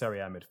to other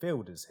Serie A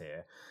midfielders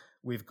here,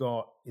 we've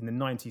got in the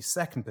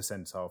 92nd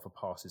percentile for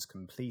passes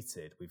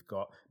completed. We've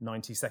got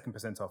 92nd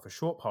percentile for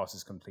short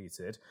passes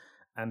completed.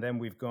 And then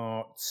we've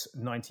got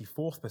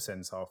 94th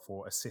percentile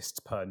for assists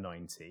per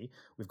 90.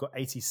 We've got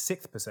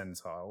 86th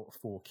percentile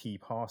for key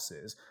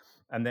passes.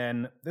 And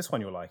then this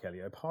one you'll like,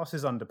 Elio,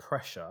 passes under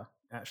pressure,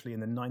 actually in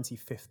the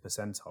 95th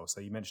percentile.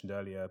 So you mentioned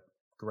earlier,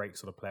 great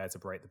sort of player to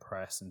break the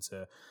press and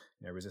to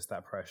resist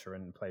that pressure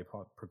and play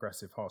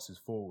progressive passes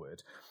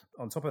forward.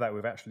 On top of that,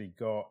 we've actually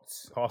got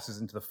passes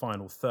into the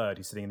final third.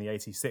 He's sitting in the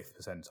 86th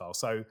percentile.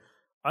 So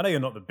I know you're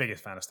not the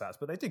biggest fan of stats,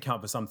 but they do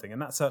count for something,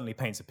 and that certainly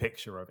paints a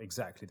picture of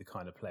exactly the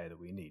kind of player that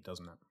we need,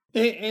 doesn't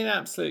it? It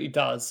absolutely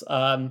does.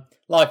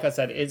 Like I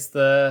said, it's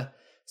the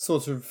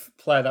sort of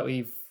player that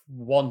we've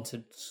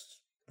wanted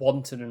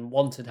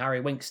Harry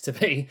Winks to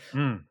be.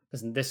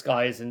 Listen, this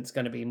guy isn't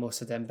going to be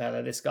Moussa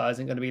Dembele. This guy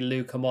isn't going to be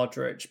Luka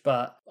Modric.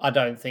 But I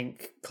don't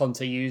think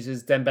Conte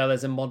uses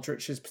Dembele's and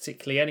Modric's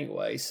particularly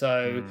anyway.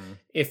 So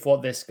if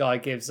what this guy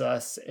gives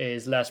us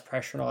is less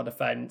pressure on our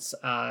defence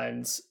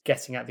and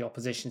getting at the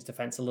opposition's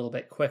defence a little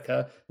bit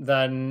quicker,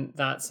 then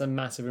that's a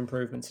massive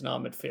improvement in our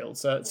midfield.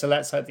 So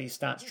let's hope these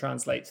stats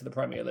translate to the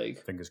Premier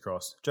League. Fingers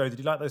crossed. Joe, did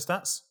you like those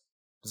stats?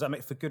 Does that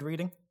make for good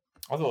reading?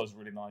 I thought it was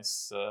really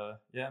nice.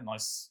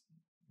 Nice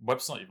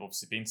website you've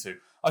obviously been to.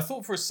 I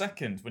thought for a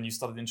second when you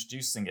started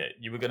introducing it,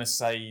 you were going to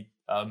say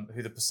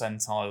who the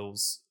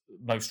percentiles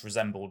most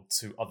resembled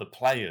to other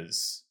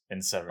players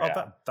in Serie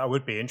A. That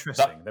would be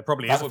interesting. There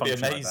probably is a function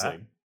that would be like that.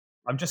 amazing.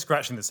 I'm just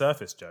scratching the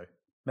surface, Joe.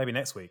 Maybe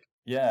next week.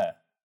 Yeah,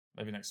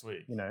 maybe next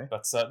week.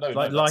 But no,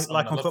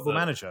 like on Football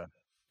Manager.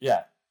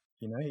 Yeah,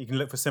 you can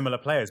look for similar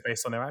players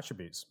based on their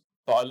attributes.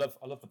 But I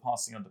love the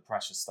passing under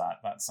pressure stat.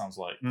 That sounds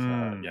like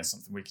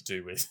something we could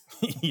do with.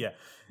 yeah,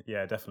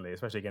 definitely,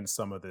 especially against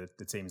some of the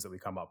teams that we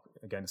come up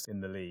against in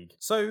the league.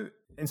 So,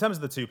 in terms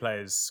of the two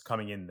players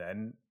coming in,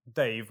 then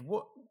Dave,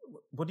 what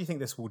do you think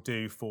this will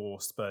do for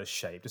Spurs'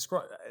 shape?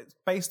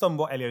 Based on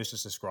what Elio's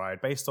just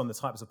described, based on the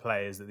types of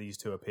players that these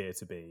two appear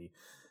to be.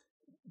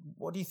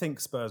 What do you think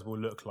Spurs will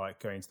look like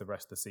going to the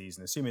rest of the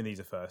season, assuming these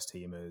are first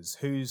teamers?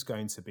 Who's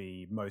going to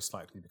be most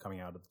likely to be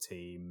coming out of the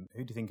team?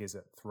 Who do you think is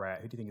a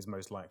threat? Who do you think is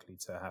most likely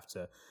to have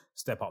to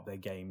step up their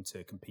game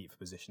to compete for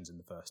positions in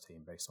the first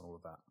team based on all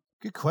of that?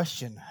 Good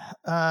question.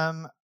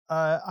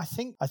 I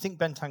think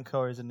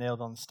Bentancur is a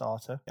nailed-on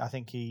starter. I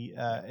think he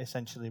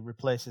essentially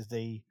replaces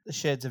the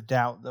shades of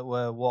doubt that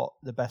were what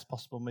the best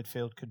possible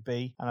midfield could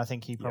be, and I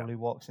think he probably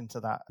walks into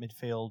that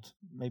midfield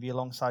maybe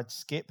alongside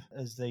Skip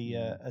as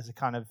a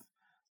kind of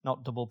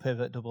not double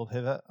pivot,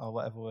 or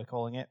whatever we're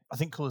calling it. I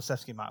think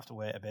Kulusevski might have to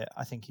wait a bit.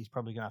 I think he's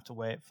probably going to have to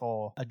wait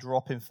for a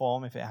drop in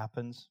form, if it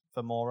happens,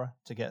 for Moura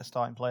to get a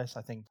starting place.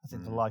 I think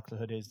the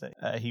likelihood is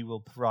that he will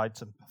provide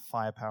some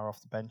firepower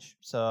off the bench.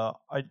 So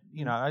I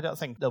don't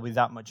think there'll be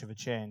that much of a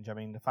change. I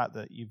mean, the fact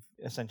that you've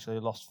essentially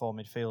lost four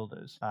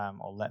midfielders,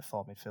 or let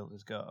four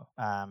midfielders go,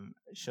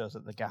 shows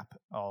that the gap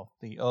or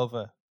the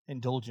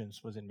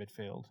overindulgence was in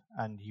midfield,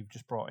 and you've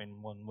just brought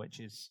in one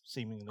which is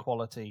seemingly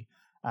quality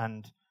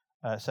and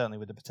certainly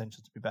with the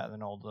potential to be better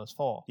than all those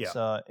four. Yeah.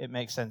 So it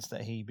makes sense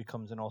that he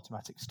becomes an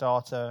automatic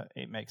starter.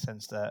 It makes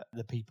sense that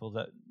the people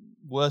that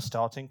were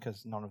starting,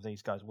 because none of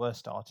these guys were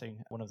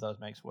starting, one of those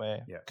makes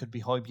way. Yeah. Could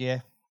be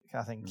Højbjerg.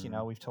 I think,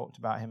 we've talked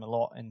about him a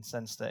lot in the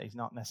sense that he's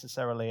not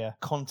necessarily a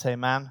Conte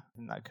man. I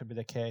think that could be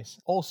the case.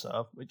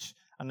 Also, which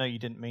I know you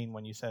didn't mean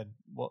when you said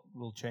what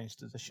will change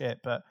to the shape,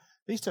 but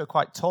these two are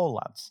quite tall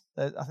lads.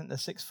 I think they're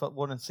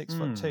 6'1" and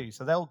 6'2",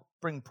 so they'll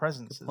bring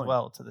presence as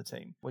well to the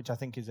team, which I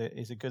think is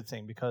a good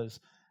thing because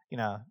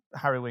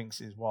Harry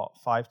Winks is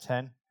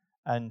 5'10",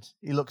 and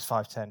he looks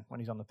 5'10" when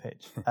he's on the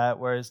pitch,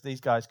 whereas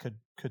these guys could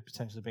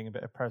potentially bring a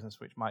bit of presence,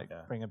 which might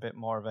bring a bit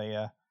more of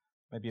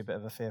maybe a bit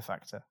of a fear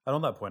factor. And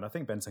on that point, I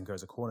think Bentancur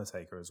is a corner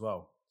taker as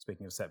well.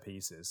 Speaking of set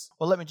pieces.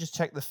 Well, let me just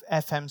check the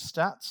FM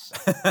stats.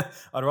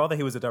 I'd rather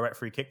he was a direct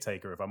free kick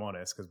taker, if I'm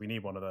honest, because we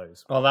need one of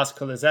those. Well, that's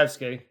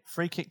Kulusevski.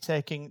 Free kick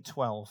taking,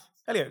 12.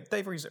 Elio,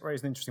 Dave raised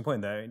an interesting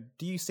point there.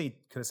 Do you see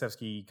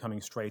Kulusevski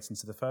coming straight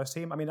into the first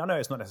team? I mean, I know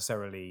it's not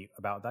necessarily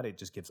about that. It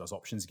just gives us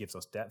options, gives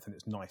us depth, and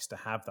it's nice to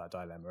have that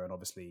dilemma, and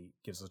obviously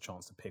gives us a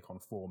chance to pick on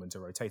form and to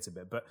rotate a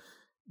bit. But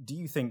do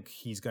you think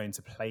he's going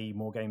to play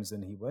more games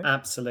than he would?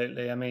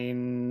 Absolutely. I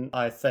mean,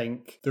 I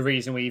think the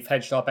reason we've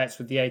hedged our bets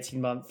with the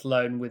 18-month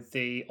loan with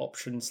the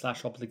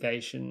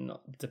option/obligation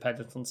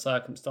dependent on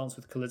circumstance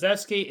with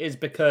Kulusevski is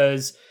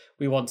because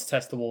we want to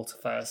test the water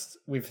first.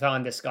 We've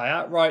signed this guy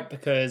outright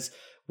because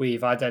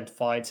we've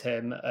identified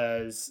him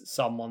as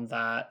someone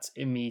that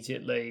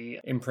immediately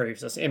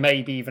improves us. It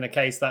may be even a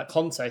case that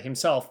Conte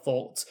himself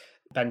thought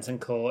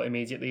Bentancur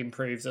immediately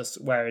improves us,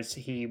 whereas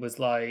he was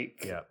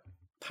like... Yeah.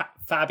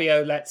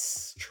 Fabio,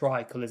 let's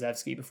try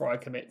Kulusevski before I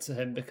commit to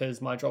him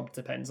because my job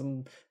depends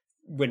on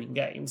winning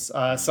games.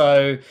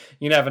 So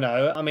you never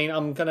know. I mean,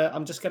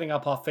 I'm just getting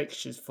up our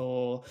fixtures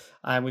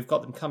and we've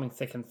got them coming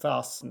thick and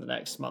fast in the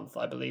next month,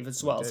 I believe,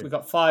 as well. So we've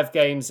got 5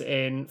 games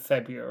in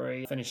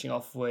February, finishing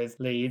off with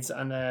Leeds,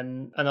 and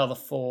then another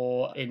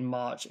 4 in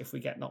March if we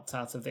get knocked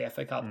out of the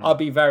FA Cup. I'll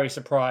be very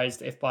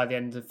surprised if by the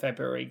end of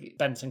February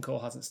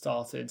Bentancur hasn't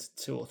started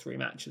 2 or 3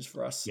 matches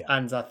for us. Yeah.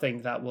 And I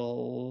think that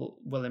will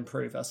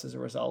improve us as a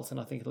result, and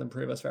I think it'll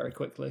improve us very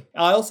quickly.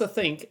 I also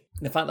think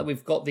the fact that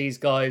we've got these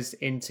guys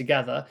in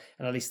together,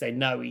 and at least they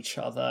know each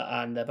other,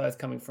 and they're both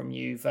coming from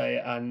Juve,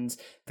 and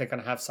they're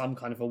going to have some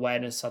kind of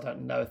awareness. I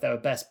don't know if they were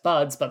best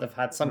buds, but they've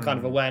had some kind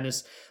of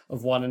awareness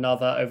of one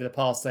another over the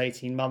past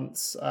 18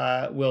 months,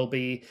 will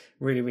be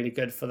really, really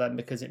good for them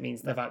because it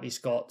means they've at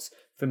least got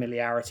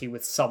familiarity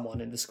with someone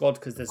in the squad,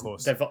 because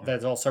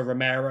there's also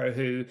Romero,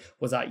 who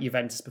was at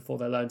Juventus before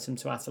they loaned him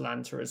to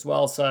Atalanta as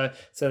well. So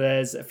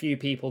there's a few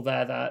people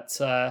there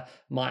that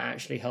might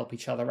actually help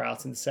each other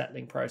out in the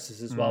settling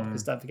process as well,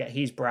 because don't forget,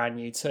 he's brand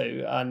new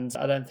too. And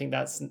I don't think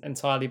that's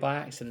entirely by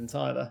accident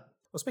either.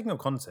 Well, speaking of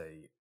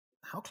Conte,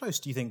 how close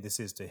do you think this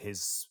is to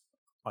his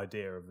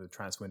idea of the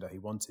transfer window he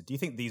wanted? Do you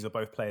think these are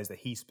both players that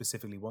he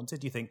specifically wanted?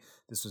 Do you think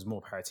this was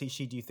more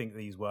Paratici? Do you think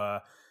these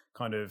were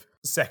kind of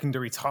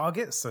secondary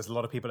targets, as a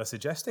lot of people are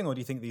suggesting, or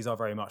do you think these are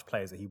very much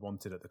players that he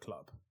wanted at the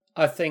club?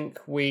 I think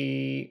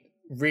we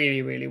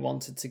really, really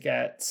wanted to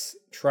get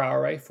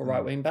Traore for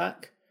right wing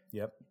back.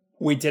 Yep.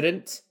 We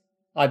didn't.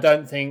 I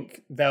don't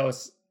think there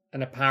was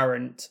an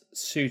apparent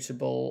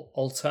suitable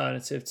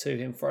alternative to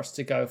him for us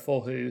to go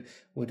for, who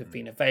would have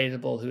been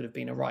available, who would have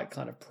been a right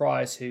kind of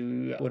price,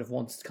 who would have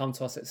wanted to come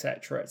to us,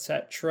 etc.,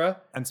 etc.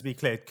 And to be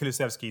clear,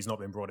 Kulusevski's not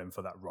been brought in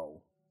for that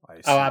role.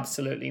 Oh,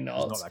 absolutely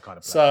not. He's not that kind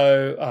of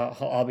player. So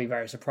I'll be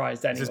very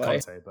surprised anyway. This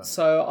is Conte, but...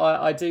 So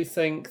I do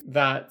think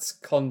that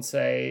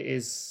Conte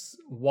is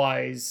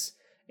wise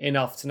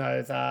enough to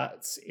know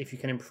that if you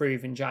can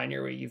improve in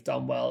January, you've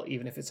done well,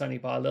 even if it's only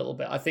by a little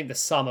bit. I think the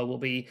summer will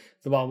be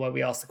the one where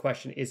we ask the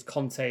question, is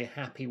Conte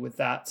happy with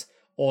that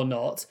or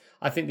not?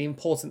 I think the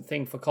important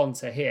thing for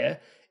Conte here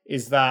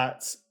is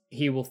that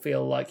he will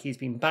feel like he's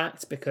been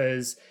backed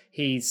because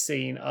he's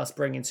seen us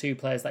bring in 2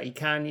 players that he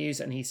can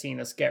use, and he's seen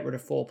us get rid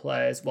of 4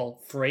 players,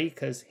 well, 3,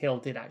 because Hill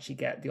did actually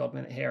get the odd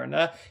minute here and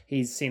there.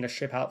 He's seen us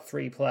ship out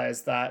 3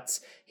 players that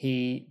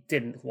he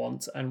didn't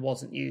want and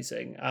wasn't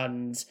using,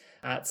 and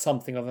at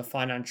something of a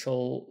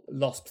financial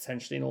loss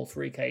potentially in all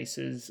 3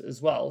 cases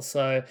as well.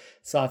 So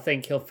I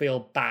think he'll feel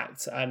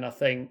backed, and I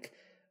think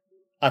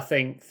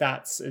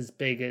that's as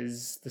big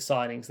as the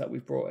signings that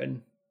we've brought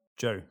in.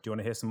 Joe, do you want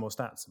to hear some more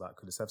stats about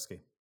Kulusevski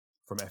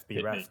from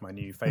FBref, my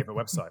new favourite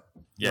website?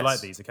 Yes. You like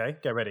these, okay?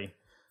 Get ready.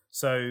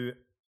 So,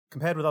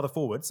 compared with other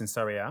forwards in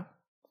Serie A,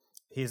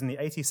 he is in the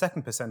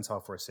 82nd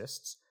percentile for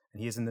assists,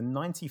 and he is in the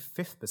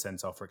 95th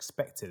percentile for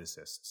expected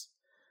assists.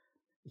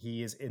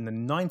 He is in the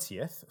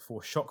 90th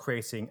for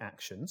shot-creating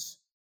actions.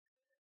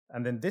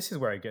 And then this is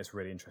where it gets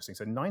really interesting.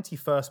 So,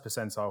 91st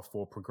percentile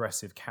for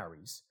progressive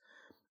carries.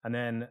 And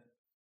then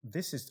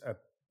this is a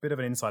bit of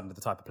an insight into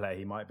the type of player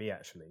he might be,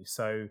 actually.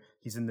 So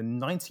he's in the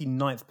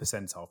 99th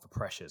percentile for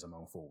pressures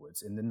among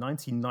forwards, in the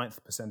 99th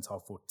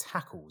percentile for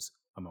tackles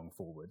among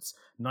forwards,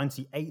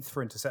 98th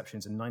for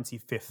interceptions, and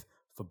 95th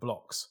for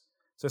blocks.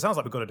 So it sounds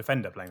like we've got a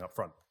defender playing up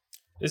front.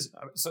 Is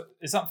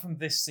that from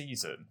this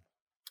season?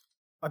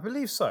 I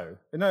believe so.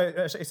 No,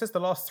 it says the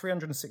last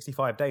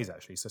 365 days,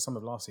 actually, so some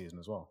of last season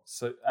as well.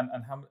 So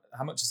and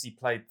how much has he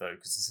played, though?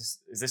 Because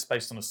is this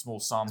based on a small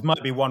sample? This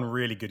might be one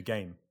really good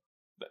game.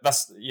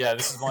 This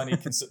is why I need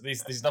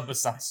these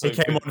numbers sound so he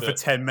came good on for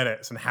 10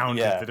 minutes and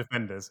hounded the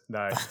defenders.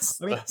 No, that's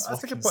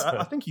a good point.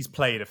 I think he's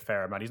played a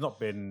fair amount. He's not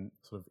been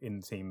sort of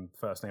in team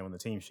first name on the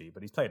team sheet,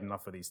 but he's played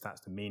enough for these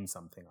stats to mean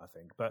something, I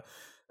think. But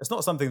it's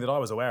not something that I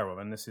was aware of,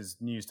 and this is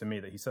news to me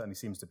that he certainly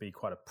seems to be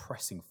quite a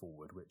pressing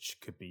forward, which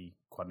could be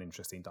quite an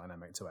interesting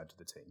dynamic to add to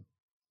the team.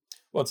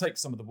 Well, take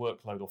some of the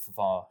workload off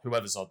of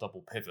whoever's our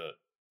double pivot.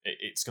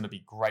 It's going to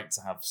be great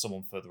to have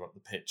someone further up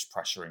the pitch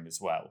pressuring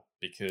as well,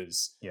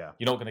 because you're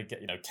not going to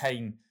get,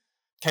 Kane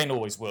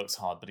always works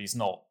hard, but he's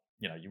not,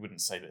 you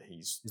wouldn't say that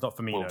he's not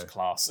Firmino. World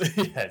class.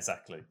 Yeah,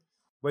 exactly.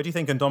 Where do you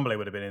think Ndombele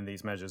would have been in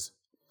these measures?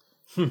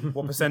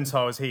 What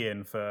percentile is he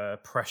in for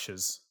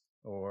pressures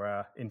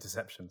or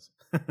interceptions?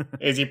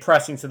 Is he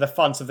pressing to the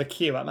front of the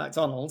queue at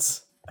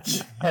McDonald's?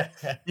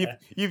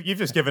 You've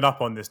just given up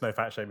on this no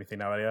fat shaming thing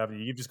now, Elio.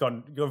 You've just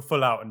gone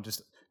full out and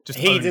just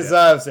he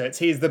deserves it.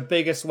 He's the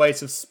biggest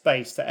waste of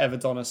space to ever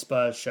don a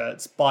Spurs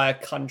shirt by a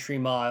country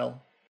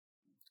mile.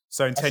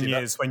 So in 10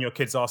 years, when your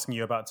kid's asking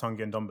you about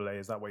Tanguy Ndombele,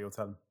 is that what you'll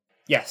tell them?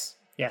 Yes.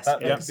 That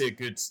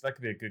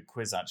could be a good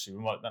quiz.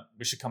 Actually,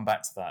 we should come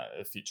back to that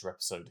at a future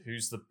episode.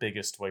 Who's the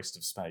biggest waste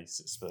of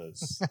space at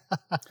Spurs?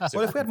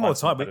 Well, if we had more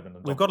time,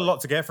 we've got a lot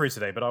to get through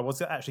today. But I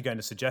was actually going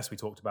to suggest we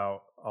talked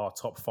about our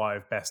top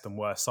 5 best and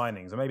worst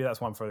signings, and maybe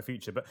that's one for the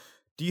future. But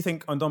do you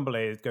think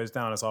Ndombele goes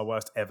down as our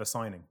worst ever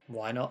signing?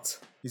 Why not?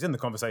 He's in the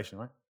conversation,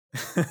 right?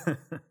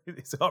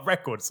 It's our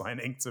record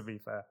signing, to be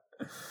fair.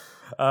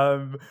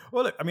 Well,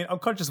 look, I mean, I'm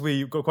conscious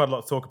we've got quite a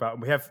lot to talk about,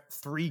 and we have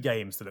 3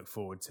 games to look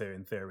forward to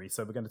in theory,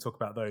 so we're going to talk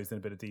about those in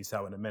a bit of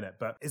detail in a minute.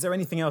 But is there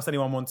anything else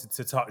anyone wanted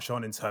to touch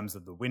on in terms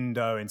of the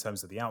window, in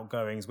terms of the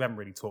outgoings? We haven't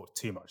really talked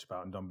too much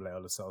about Ndombele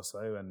or Lo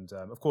Celso, and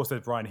of course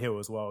there's Brian Hill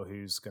as well,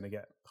 who's going to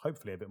get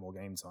hopefully a bit more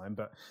game time.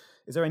 But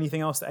is there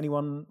anything else that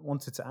anyone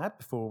wanted to add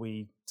before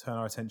we turn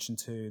our attention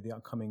to the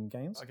upcoming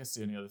games? I guess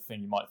the only other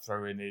thing you might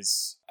throw in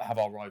is, have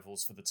our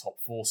rivals for the top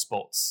 4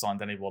 spots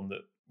signed anyone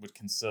that would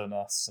concern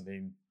us? I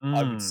mean,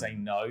 I would say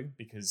no,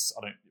 because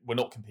we're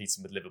not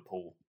competing with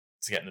Liverpool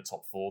to get in the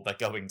top 4. They're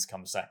going to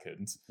come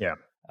second. Yeah.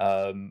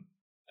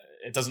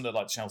 It doesn't look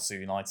like Chelsea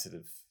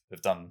United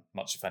have done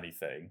much of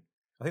anything.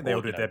 I think they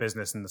all did their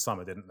business in the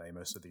summer, didn't they?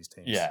 Most of these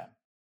teams. Yeah.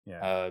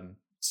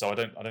 So I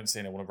don't see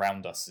anyone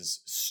around us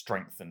has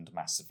strengthened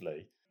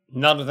massively.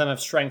 None of them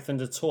have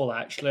strengthened at all,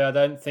 actually. I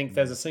don't think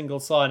there's a single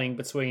signing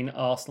between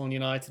Arsenal,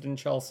 United and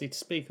Chelsea to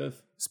speak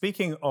of.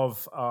 Speaking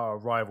of our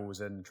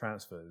rivals and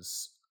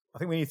transfers, I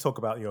think we need to talk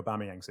about the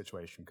Aubameyang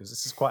situation, because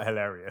this is quite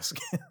hilarious.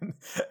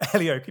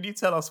 Elio, can you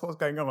tell us what's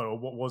going on, or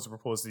what was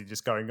reportedly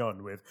just going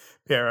on with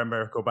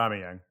Pierre-Emerick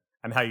Aubameyang,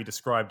 and how you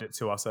described it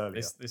to us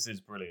earlier? This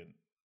is brilliant.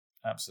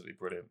 Absolutely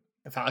brilliant.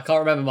 In fact, I can't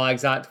remember my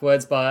exact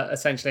words, but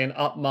essentially an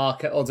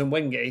upmarket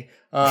Odemwingie.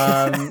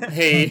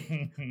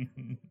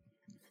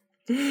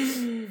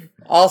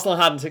 Arsenal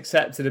hadn't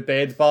accepted a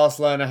bid.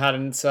 Barcelona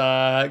hadn't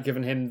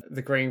given him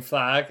the green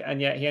flag, and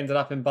yet he ended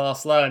up in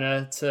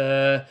Barcelona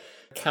to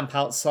camp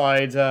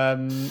outside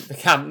the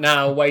Camp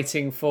Nou,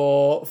 waiting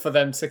for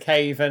them to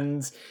cave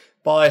and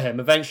buy him.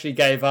 Eventually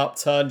gave up,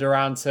 turned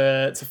around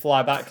to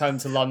fly back home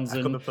to London,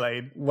 Back on the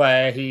plane,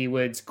 where he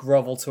would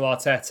grovel to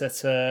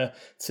Arteta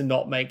to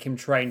not make him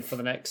train for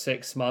the next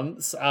 6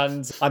 months.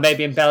 And I may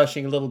be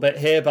embellishing a little bit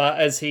here, but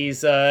as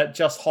he's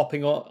just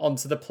hopping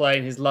onto the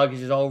plane, his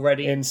luggage is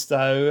already in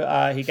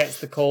stow. He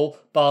gets the call.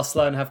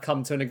 Barcelona have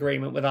come to an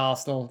agreement with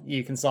Arsenal.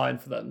 You can sign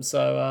for them.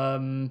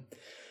 So,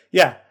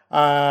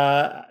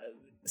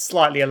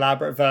 slightly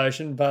elaborate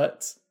version,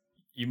 but...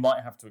 You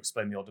might have to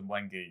explain the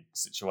Odemwingie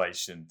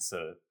situation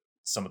to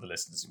some of the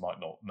listeners who might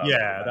not know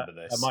remember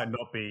this. That might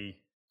not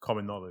be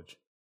common knowledge.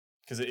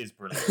 Because it is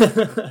brilliant.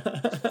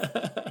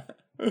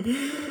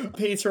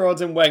 Peter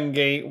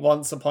Odemwingie,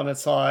 once upon a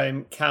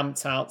time,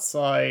 camped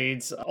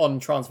outside on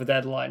transfer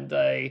deadline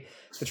day,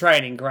 the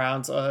training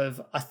ground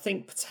of, I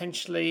think,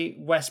 potentially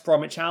West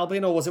Bromwich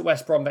Albion, or was it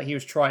West Brom that he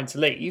was trying to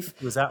leave?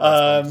 Was that West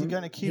Brom? Was he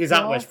going to QPR? He was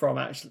at West Brom,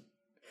 actually.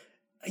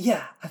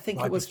 Yeah, I think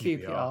it was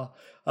QPR.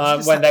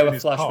 Just When they sat in were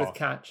his flush car. with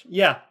cash.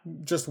 Yeah,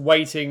 just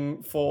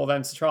waiting for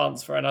them to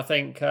transfer. And I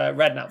think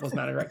Redknapp was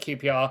manager at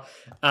QPR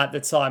at the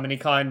time, and he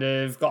kind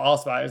of got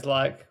asked about it. He was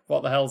like,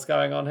 what the hell's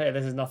going on here?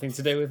 This has nothing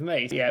to do with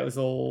me. Yeah, it was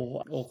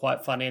all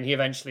quite funny. And he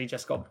eventually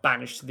just got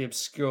banished to the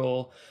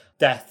obscure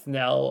death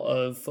knell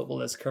of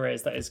footballers'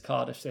 careers, that is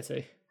Cardiff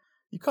City.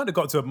 You kind of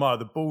got to admire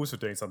the balls for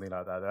doing something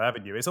like that, though,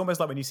 haven't you? It's almost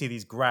like when you see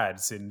these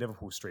grads in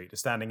Liverpool Street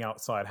just standing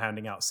outside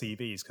handing out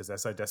CVs because they're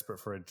so desperate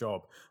for a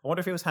job. I wonder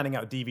if he was handing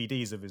out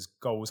DVDs of his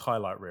goals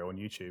highlight reel on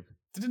YouTube.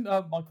 Didn't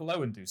Michael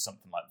Owen do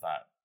something like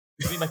that?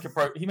 Did he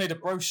make he made a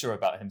brochure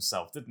about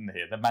himself, didn't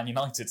he? Then Man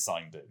United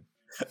signed him.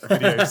 A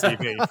video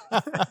CV.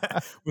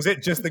 Was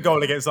it just the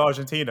goal against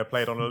Argentina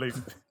played on a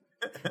loop?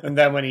 And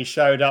then when he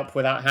showed up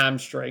without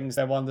hamstrings,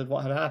 they wondered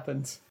what had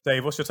happened.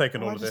 Dave, what's your take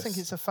on all I of just this?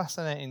 think it's a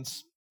fascinating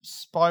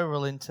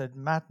spiral into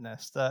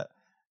madness that,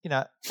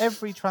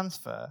 every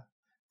transfer,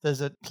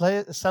 there's a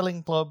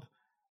selling club,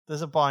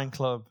 there's a buying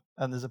club,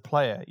 and there's a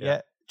player. Yeah.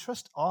 Yet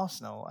trust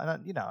Arsenal, and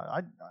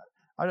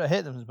I don't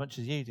hate them as much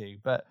as you do,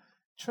 but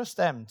trust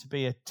them to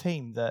be a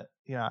team that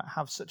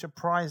have such a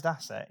prized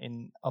asset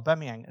in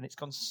Aubameyang, and it's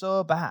gone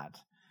so bad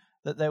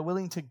that they're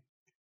willing to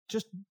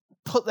just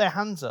put their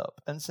hands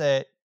up and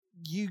say,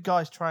 "You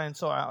guys try and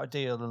sort out a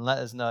deal and let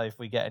us know if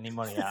we get any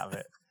money out of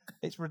it."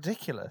 It's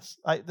ridiculous.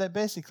 They're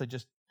basically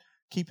just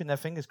keeping their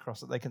fingers crossed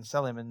that they can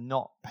sell him and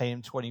not pay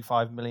him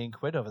 25 million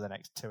quid over the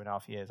next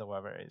 2.5 years or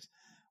whatever it is,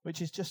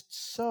 which is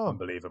just so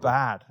Unbelievable.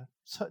 bad.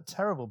 So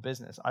terrible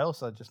business. I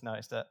also just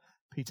noticed that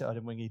Peter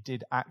Odemwingie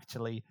did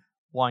actually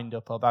wind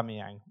up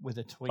Aubameyang with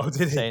a tweet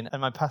saying,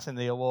 "Am I passing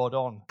the award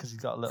on?" Because he's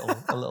got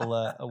a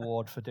little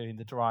award for doing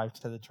the drive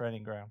to the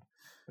training ground,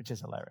 which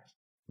is hilarious.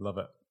 Love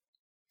it.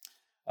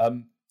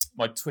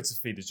 My Twitter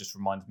feed has just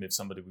reminded me of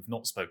somebody we've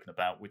not spoken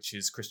about, which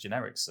is Christian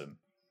Eriksen.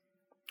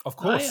 Of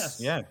course. yes.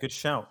 Yeah, good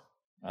shout.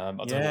 I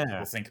don't know what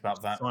people think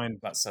about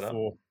that setup.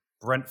 For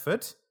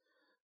Brentford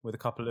with a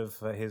couple of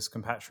his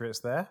compatriots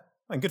there.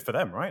 And good for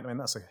them, right? I mean,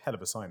 that's a hell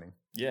of a signing.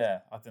 Yeah,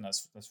 I think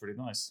that's really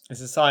nice.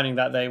 It's a signing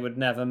that they would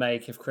never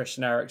make if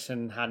Christian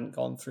Eriksen hadn't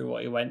gone through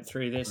what he went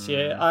through this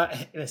year.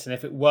 Listen,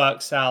 if it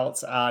works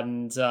out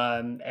and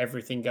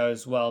everything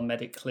goes well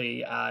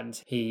medically,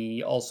 and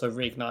he also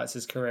reignites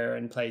his career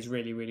and plays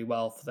really, really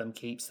well for them,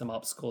 keeps them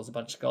up, scores a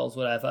bunch of goals,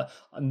 whatever,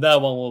 no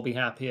one will be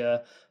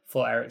happier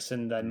for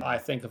Eriksen than I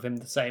think of him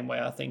the same way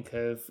I think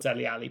of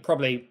Dele Alli,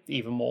 probably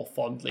even more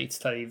fondly, to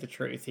tell you the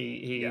truth.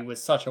 He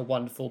was such a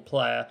wonderful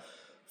player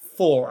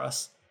for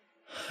us.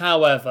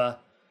 However,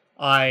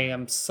 I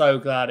am so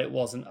glad it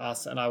wasn't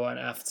us, and I won't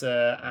have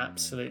to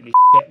absolutely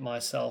shit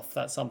myself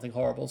that something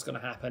horrible is going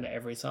to happen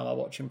every time I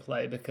watch him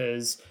play,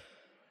 because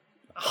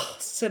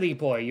silly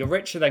boy, you're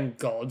richer than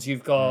gods,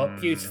 you've got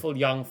a beautiful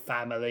young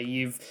family,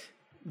 you've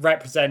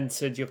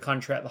represented your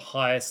country at the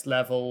highest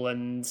level,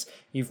 and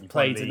you've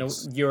played in a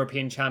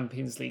European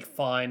Champions League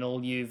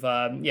final, you've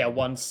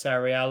won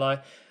Serie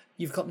A.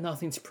 You've got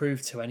nothing to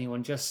prove to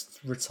anyone. Just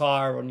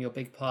retire on your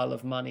big pile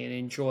of money and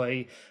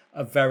enjoy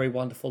a very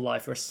wonderful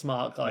life. You're a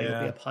smart guy.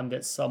 You'll be a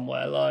pundit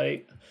somewhere.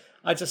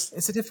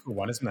 It's a difficult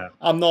one, isn't it?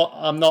 I'm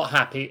not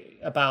happy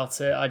about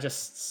it.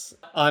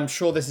 I'm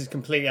sure this is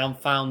completely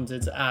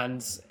unfounded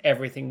and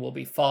everything will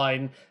be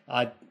fine.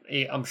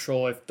 I'm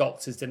sure if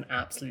doctors didn't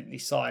absolutely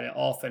sign it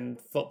off, and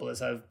footballers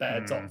have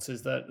better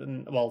doctors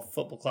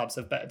football clubs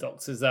have better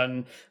doctors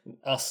than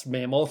us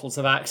mere mortals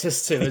have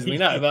access to, as we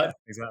know. But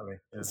exactly.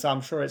 Yeah. So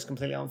I'm sure it's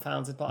completely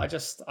unfounded. But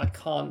I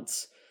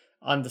can't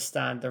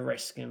understand the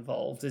risk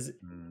involved.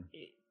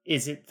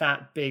 Is it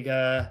that big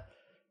a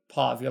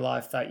part of your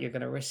life that you're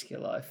going to risk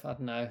your life? I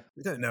don't know.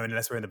 We don't know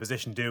unless we're in the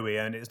position, do we?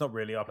 And it's not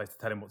really our place to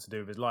tell him what to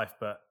do with his life.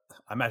 But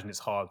I imagine it's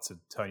hard to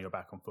turn your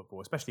back on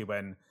football, especially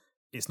when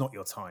it's not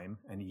your time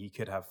and you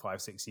could have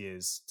 5-6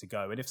 years to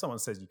go. And if someone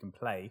says you can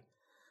play,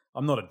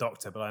 I'm not a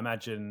doctor, but I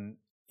imagine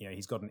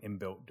he's got an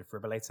inbuilt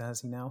defibrillator,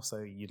 has he now? So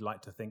you'd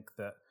like to think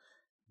that,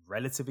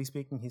 relatively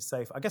speaking, he's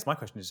safe. I guess my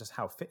question is just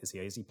how fit is he?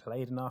 Has he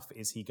played enough?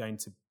 Is he going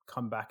to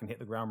come back and hit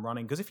the ground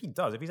running? Because if he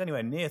does, if he's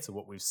anywhere near to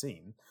what we've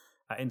seen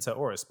at Inter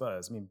or at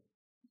Spurs, I mean,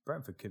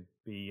 Brentford could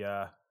be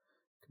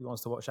one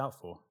to watch out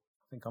for.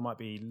 think I might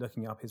be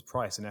looking up his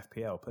price in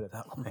FPL, put it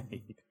that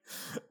way.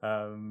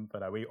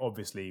 But we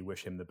obviously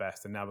wish him the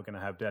best. And now we're going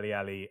to have Dele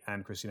Alli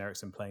and Christian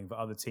Eriksen playing for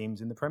other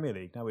teams in the Premier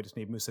League. Now we just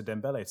need Moussa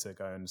Dembele to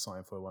go and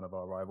sign for one of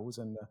our rivals,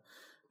 and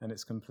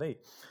it's complete.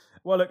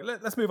 Well, look,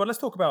 let's move on. Let's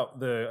talk about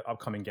the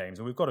upcoming games.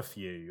 And we've got a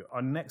few.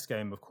 Our next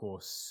game, of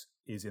course,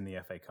 is in the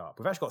FA Cup.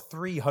 We've actually got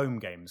 3 home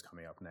games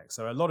coming up next.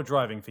 So a lot of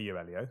driving for you,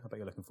 Elio. I bet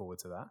you're looking forward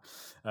to that.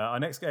 Our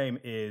next game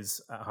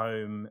is at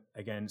home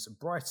against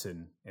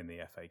Brighton in the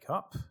FA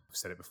Cup. I've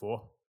said it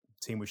before.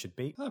 Team we should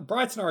beat. Oh,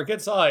 Brighton are a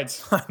good side.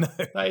 I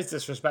know. That is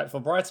disrespectful.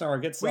 Brighton are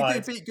a good side.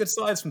 We do beat good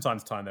sides from time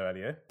to time, though,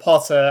 Elio.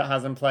 Potter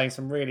has them playing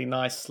some really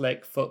nice,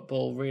 slick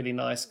football, really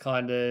nice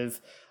kind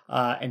of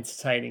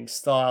entertaining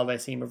style. They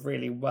seem a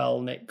really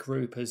well-knit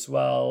group as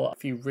well. A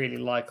few really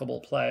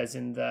likeable players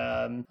in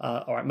there.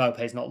 All right,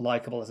 Mopé's not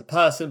likeable as a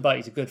person, but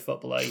he's a good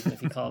footballer, even if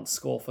he can't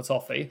score for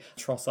toffee.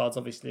 Trossard's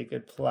obviously a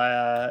good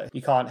player.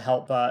 You can't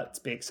help but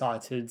be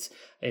excited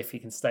if he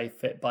can stay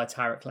fit by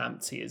Tariq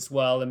Lamptey as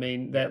well. I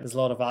mean, there's a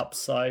lot of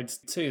upsides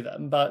to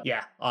them, but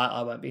yeah,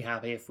 I won't be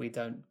happy if we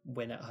don't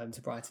win at home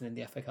to Brighton in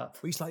the FA Cup.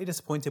 Were you slightly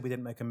disappointed we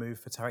didn't make a move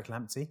for Tariq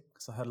Lamptey?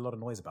 Because I heard a lot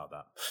of noise about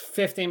that.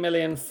 15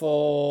 million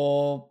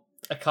for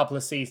a couple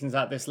of seasons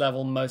at this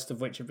level, most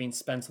of which have been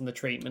spent on the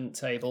treatment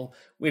table.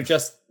 We've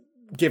just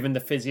given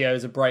the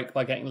physios a break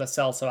by getting Lo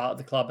Celso out of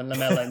the club and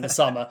Lamela in the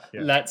summer.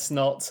 Yeah. Let's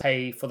not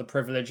pay for the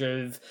privilege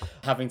of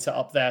having to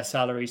up their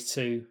salaries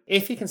too.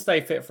 If he can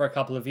stay fit for a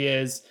couple of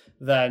years,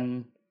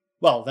 then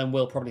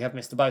we'll probably have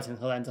missed a boat and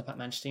he'll end up at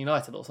Manchester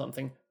United or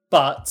something.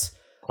 But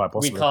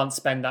we can't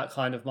spend that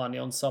kind of money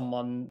on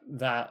someone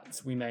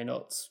that we may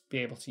not be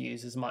able to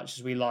use as much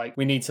as we like.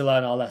 We need to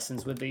learn our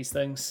lessons with these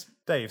things.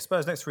 Dave,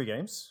 Spurs next 3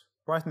 games.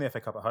 Brighton the FA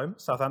Cup at home,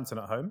 Southampton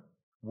at home,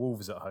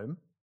 Wolves at home.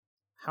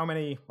 How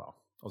many, well,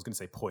 I was going to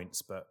say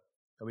points, but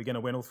are we going to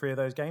win all 3 of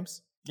those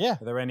games? Yeah.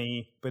 Are there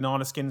any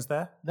banana skins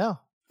there? No.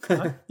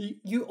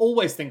 You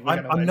always think we're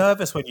going to win. I'm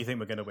nervous when you think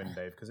we're going to win,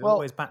 Dave, because it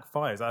always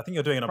backfires. I think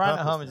you're doing it on purpose.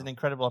 Brighton at home is an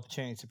incredible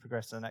opportunity to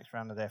progress to the next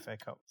round of the FA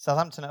Cup.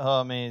 Southampton at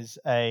home is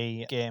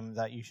a game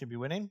that you should be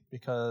winning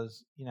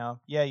because, you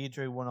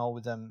drew 1-1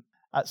 with them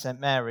at St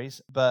Mary's,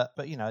 but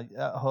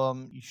at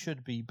home you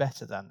should be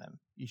better than them.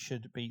 You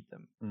should beat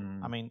them.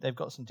 I mean, they've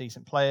got some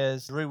decent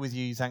players. Drew with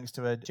you thanks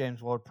to a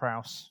James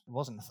Ward-Prowse. It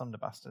wasn't a Thunder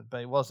Bastard,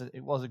 but it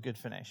was a good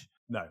finish.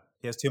 No,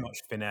 he has too much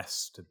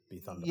finesse to be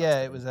Thunder Bastard.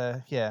 Yeah, it was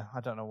I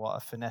don't know what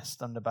a finesse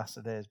Thunder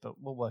Bastard is, but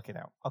we'll work it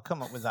out. I'll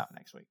come up with that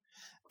next week.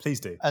 Please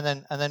do.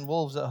 And then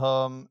Wolves at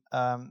home,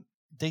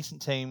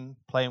 decent team,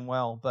 playing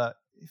well, but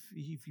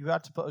if you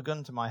had to put a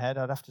gun to my head,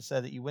 I'd have to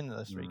say that you win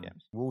those 3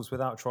 games. Wolves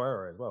without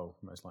Traore as well,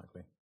 most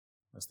likely,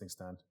 as things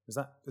stand. Is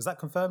that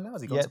confirmed now?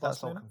 Has he gone to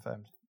Barcelona? That's all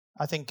confirmed.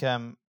 I think,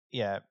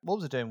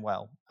 Wolves are doing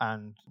well,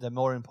 and the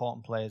more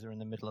important players are in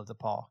the middle of the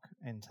park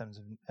in terms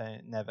of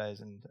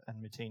Neves and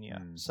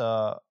Moutinho.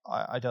 So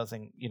I don't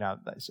think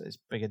that's as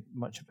big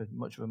much of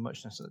a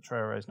muchness that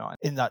Traore is not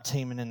in that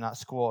team and in that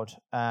squad.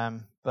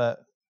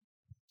 But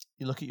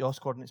you look at your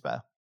squad and it's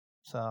better.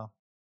 So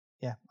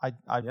yeah,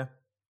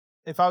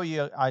 if I were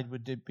you, I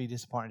would be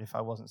disappointed if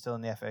I wasn't still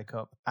in the FA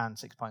Cup and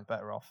 6 points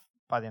better off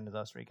by the end of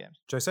those 3 games.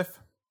 Joseph,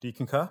 do you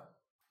concur?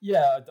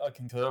 Yeah, I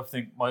concur. I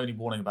think my only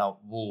warning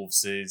about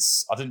Wolves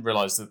is I didn't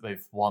realise that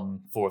they've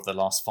won 4 of their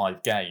last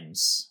 5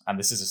 games, and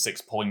this is a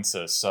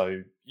 6-pointer.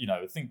 So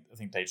I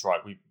think Dave's right.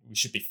 We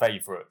should be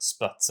favourites,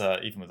 but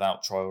even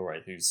without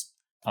Traore, who's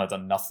kind of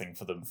done nothing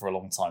for them for a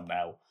long time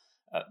now,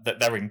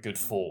 they're in good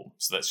form.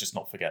 So let's just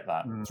not forget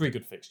that. 3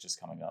 good fixtures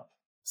coming up.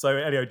 So,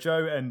 Elio,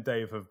 Joe and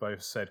Dave have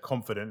both said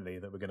confidently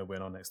that we're going to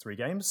win our next 3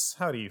 games.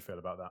 How do you feel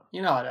about that?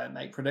 I don't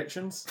make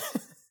predictions.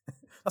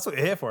 That's what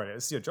you're here for,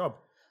 it's your job.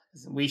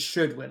 We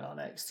should win our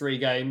next 3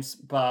 games,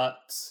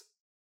 but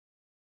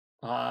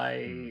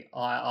I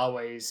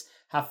always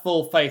have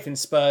full faith in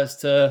Spurs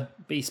to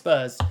be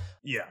Spurs.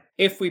 Yeah.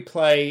 If we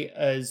play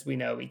as we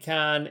know we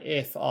can,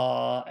 if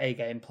our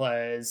A-game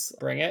players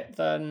bring it,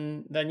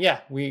 then yeah,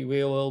 we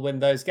will win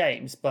those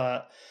games.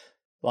 But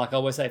like I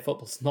always say,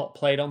 football's not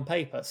played on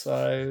paper.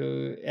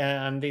 So,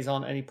 and these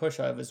aren't any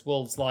pushovers.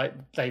 Wolves,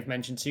 like Dave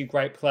mentioned, 2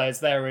 great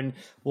players there in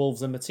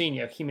Wolves and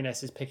Moutinho.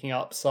 Jimenez is picking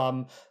up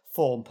some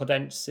form.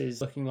 Podence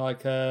is looking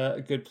like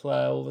a good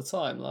player all the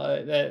time.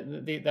 Like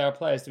there are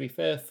players to be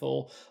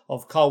fearful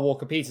of. Kyle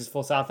Walker-Peters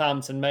for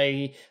Southampton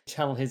may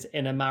channel his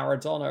inner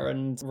Maradona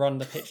and run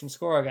the pitch and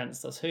score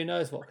against us. Who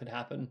knows what could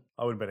happen?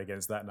 I wouldn't bet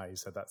against that now you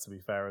said that, to be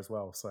fair as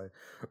well. So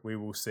we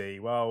will see.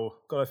 Well,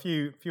 got a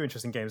few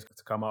interesting games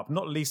to come up,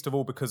 not least of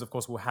all because, of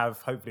course, we'll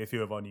have hopefully a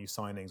few of our new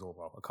signings,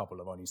 or a couple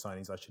of our new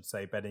signings, I should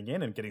say, bedding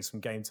in and getting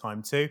some game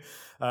time too.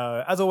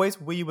 As always,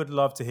 we would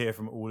love to hear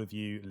from all of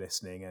you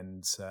listening,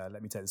 and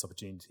let me take this this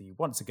opportunity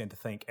once again to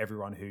thank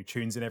everyone who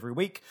tunes in every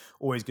week.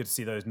 Always good to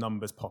see those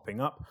numbers popping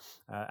up,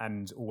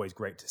 and always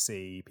great to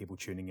see people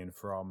tuning in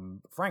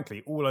from,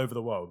 frankly, all over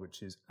the world,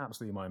 which is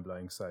absolutely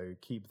mind-blowing. So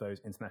keep those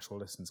international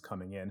listens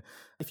coming in.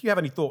 If you have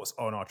any thoughts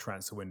on our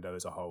transfer window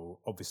as a whole,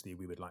 obviously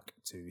we would like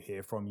to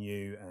hear from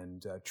you,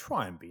 and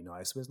try and be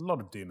nice. There's a lot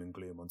of doom and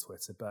gloom on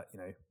Twitter, but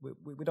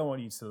we don't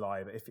want you to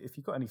lie. But if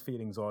you've got any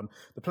feelings on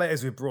the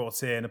players we've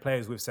brought in, the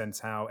players we've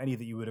sent out, any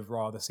that you would have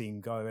rather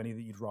seen go, any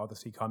that you'd rather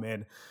see come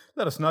in,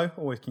 let us know.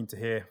 Always keen to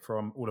hear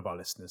from all of our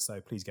listeners,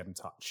 so please get in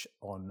touch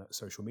on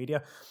social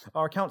media.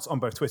 Our accounts on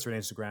both Twitter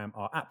and Instagram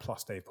are at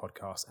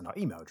 @PlusDavePodcast, and our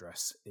email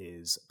address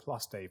is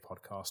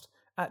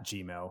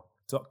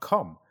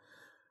plusdavepodcast@gmail.com.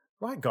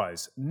 Right,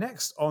 guys,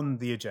 next on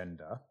the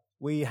agenda,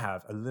 we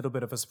have a little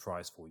bit of a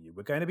surprise for you.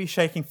 We're going to be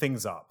shaking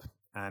things up,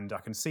 and I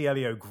can see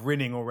Elio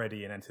grinning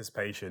already in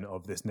anticipation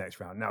of this next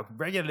round. Now,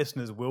 regular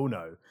listeners will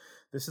know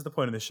this is the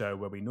point of the show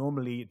where we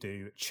normally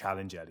do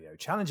Challenge Elio.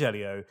 Challenge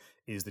Elio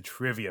is the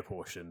trivia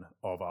portion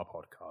of our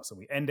podcast, and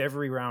we end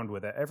every round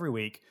with it. Every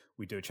week,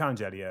 we do a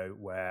Challenge Elio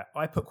where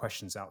I put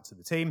questions out to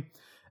the team,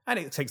 and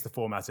it takes the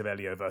format of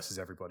Elio versus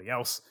everybody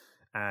else,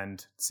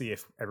 and see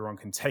if everyone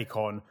can take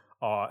on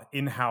our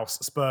in-house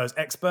Spurs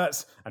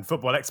experts and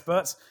football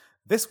experts.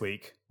 This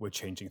week, we're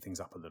changing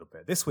things up a little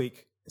bit. This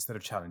week, instead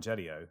of Challenge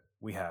Elio,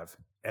 we have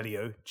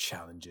Elio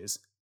Challenges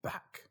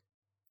Back.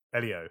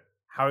 Elio,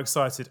 how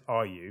excited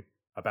are you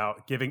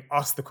about giving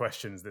us the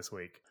questions this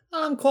week?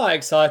 I'm quite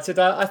excited.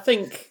 I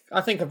think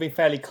I've been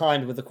fairly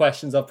kind with the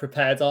questions I've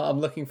prepared. I'm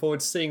looking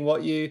forward to seeing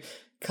what you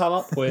come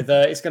up with.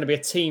 It's going to be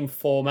a team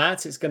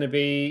format. It's going to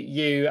be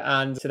you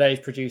and today's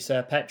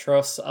producer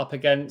Petros up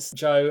against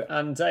Joe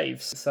and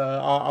Dave. So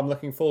I'm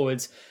looking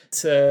forward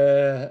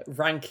to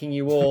ranking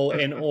you all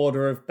in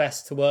order of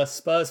best to worst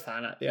Spurs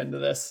fan at the end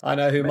of this. I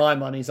know who my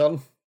money's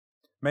on.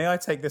 May I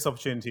take this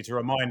opportunity to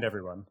remind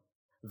everyone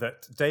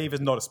that Dave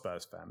is not a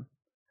Spurs fan,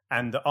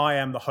 and that I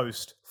am the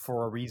host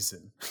for a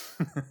reason.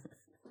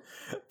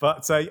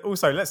 But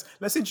also,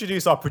 let's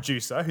introduce our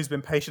producer, who's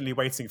been patiently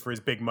waiting for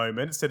his big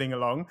moment, sitting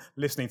along,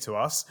 listening to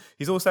us.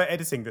 He's also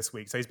editing this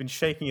week, so he's been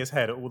shaking his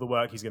head at all the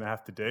work he's going to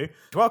have to do.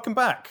 Welcome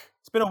back.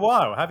 It's been a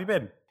while. How have you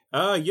been?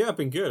 Yeah, I've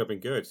been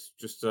good.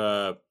 Just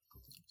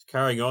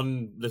carrying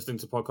on, listening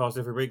to podcasts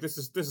every week. This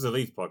is a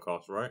Leeds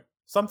podcast, right?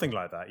 Something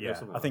like that. Yeah,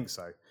 I think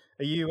so.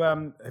 Are you?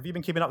 Have you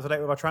been keeping up to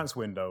date with our transfer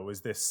window? Or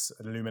is this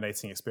an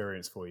illuminating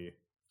experience for you?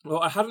 Well,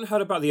 I hadn't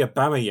heard about the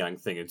Aubameyang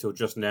thing until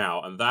just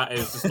now, and that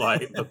is just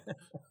like,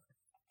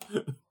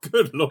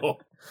 good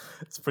lord,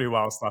 it's pretty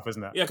wild stuff,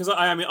 isn't it? Yeah, because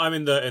I'm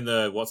in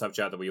the WhatsApp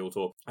chat that we all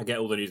talk. I get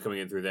all the news coming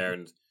in through there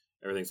and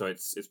everything, so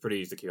it's pretty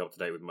easy to keep up to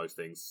date with most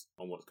things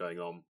on what's going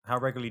on. How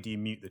regularly do you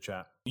mute the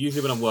chat?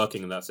 Usually when I'm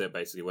working, and that's it.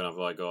 Basically, when I've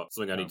got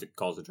something I need to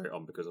concentrate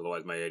on, because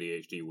otherwise my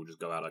ADHD will just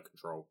go out of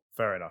control.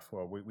 Fair enough.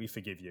 Well, we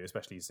forgive you,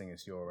 especially seeing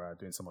as you're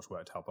doing so much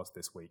work to help us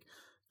this week.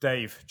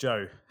 Dave,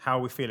 Joe, how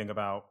are we feeling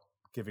about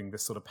giving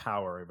this sort of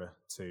power over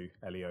to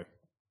Elio?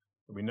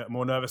 Are we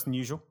more nervous than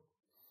usual?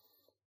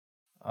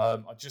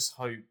 I just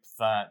hope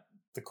that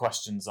the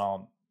questions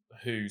aren't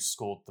who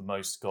scored the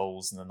most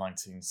goals in the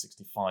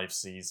 1965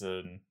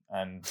 season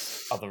and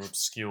other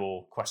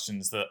obscure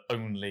questions that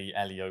only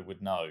Elio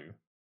would know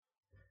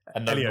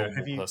and no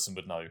normal person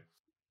would know.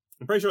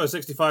 I'm pretty sure the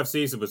 65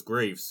 season was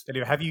Greaves.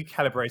 Elio, have you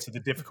calibrated the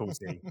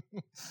difficulty?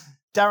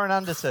 Darren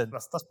Anderson.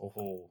 That's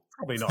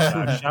probably not a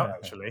bad shout,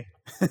 actually,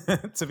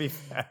 to be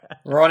fair.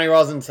 Ronnie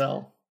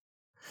Rosenthal.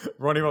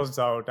 Ronnie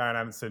Rosenthal, Darren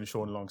Anderson,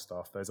 Sean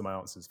Longstaff. Those are my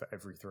answers for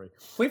every three.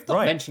 We've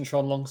not mentioned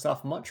Sean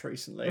Longstaff much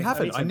recently. We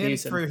haven't. I nearly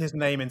threw his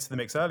name into the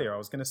mix earlier. I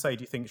was going to say,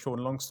 do you think Sean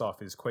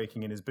Longstaff is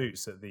quaking in his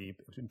boots at the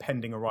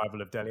impending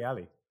arrival of Dele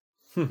Alli?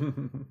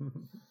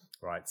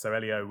 Right, so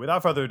Elio,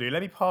 without further ado,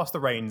 let me pass the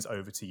reins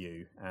over to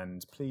you,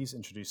 and please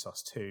introduce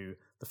us to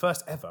the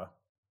first ever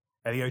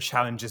Elio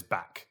Challenges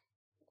Back.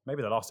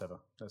 Maybe the last ever.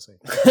 Let's see.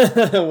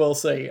 We'll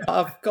see.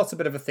 I've got a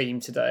bit of a theme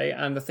today,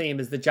 and the theme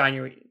is the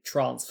January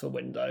transfer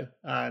window,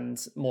 and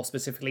more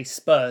specifically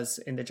Spurs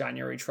in the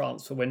January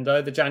transfer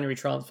window. The January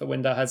transfer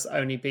window has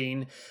only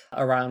been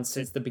around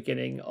since the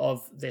beginning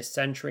of this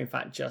century, in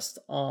fact, just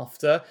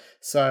after.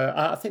 So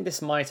I think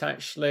this might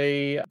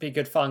actually be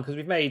good fun, because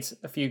we've made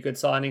a few good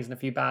signings and a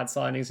few bad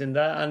signings in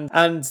there,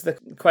 and the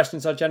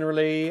questions are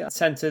generally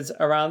centred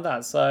around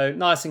that. So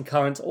nice and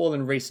current, all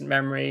in recent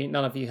memory.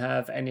 None of you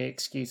have any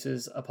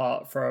excuses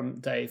apart from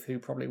Dave, who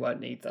probably won't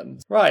need them.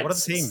 Right. What are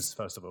the teams,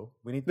 first of all?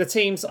 The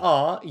teams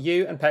are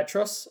you and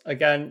Petros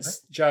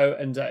against Joe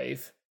and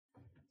Dave.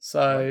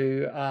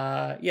 So,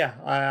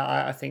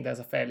 I think there's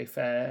a fairly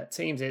fair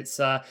teams. It's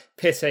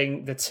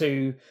pitting the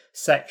two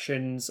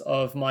sections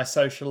of my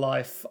social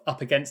life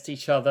up against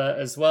each other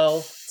as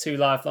well. 2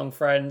 lifelong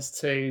friends,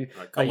 2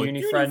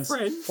 uni friends,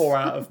 4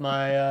 out of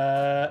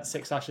my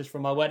 6 ashes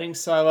from my wedding.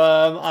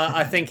 So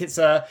I think it's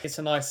a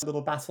nice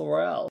little battle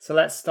royale. So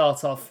let's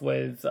start off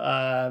with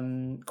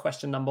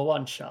question number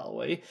 1, shall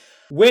we?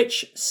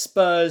 Which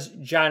Spurs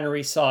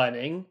January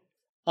signing,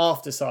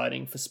 after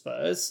signing for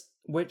Spurs,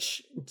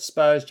 which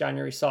Spurs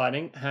January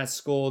signing has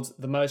scored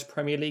the most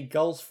Premier League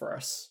goals for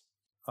us?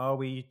 Are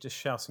we just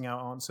shouting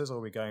out answers, or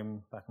are we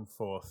going back and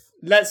forth?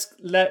 Let's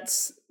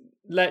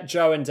let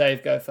Joe and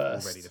Dave go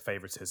first. Already the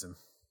favouritism.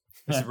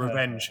 This is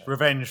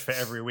revenge for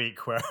every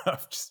week where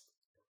I've just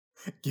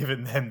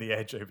given them the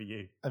edge over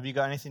you. Have you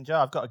got anything, Joe?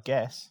 I've got a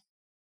guess.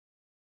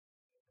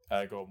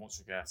 Go on, what's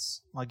your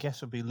guess? My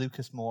guess would be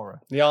Lucas Moura.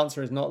 The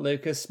answer is not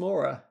Lucas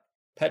Moura.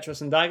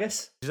 Petros and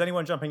Dagus? Is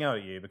anyone jumping out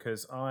at you?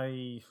 Because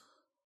I,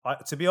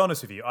 to be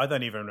honest with you, I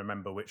don't even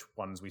remember which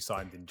ones we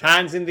signed in January.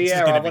 Hands in the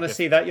air. I want to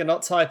see that. You're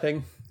not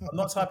typing. I'm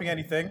not typing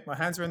anything. My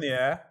hands are in the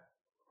air.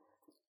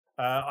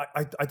 I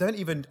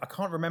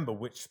can't remember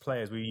which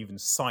players we even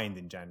signed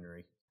in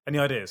January. Any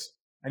ideas?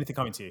 Anything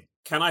coming to you?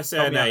 Can I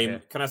say a name?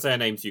 Can I say a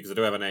name to you? Because I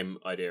do have a name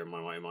idea in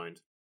my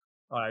mind.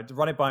 All right,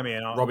 run it by me.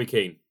 Robbie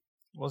Keane.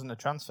 Wasn't a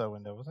transfer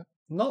window, was it?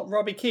 Not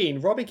Robbie Keane.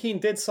 Robbie Keane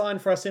did sign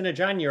for us in a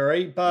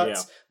January,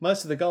 but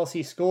most of the goals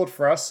he scored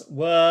for us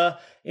were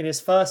in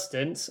his first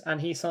stint, and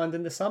he signed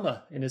in the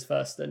summer in his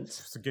first stint.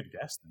 It's a good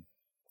guess, then.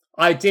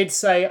 I did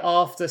say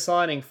after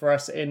signing for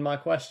us in my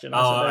question.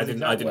 I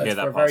didn't hear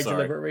that for a very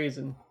deliberate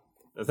reason.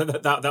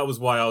 That was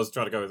why I was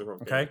trying to go with the wrong.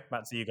 Okay,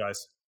 back to you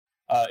guys.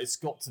 It's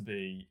got to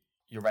be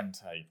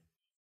Llorente.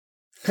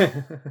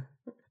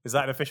 Is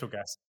that an official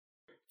guess?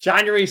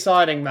 January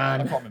signing, I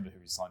man. can't remember who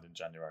he signed in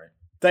January.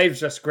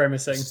 Dave's just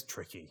grimacing. This is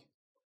tricky.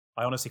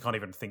 I honestly can't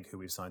even think who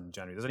we've signed in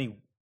January. There's only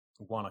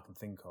one I can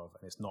think of,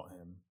 and it's not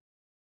him.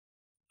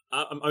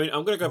 I mean,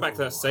 I'm going to go back to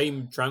that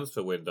same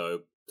transfer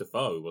window.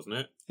 Defoe, wasn't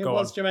it? It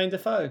was Jermaine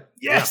Defoe.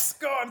 Yes,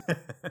 go on.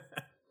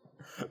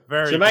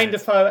 Very Jermaine good.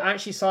 Defoe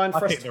actually signed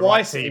for us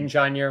twice in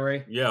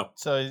January. Yeah.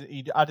 So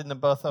you adding them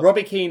both up?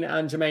 Robbie Keane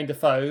and Jermaine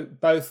Defoe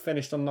both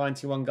finished on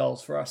 91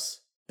 goals for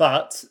us.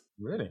 But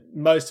really,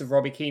 most of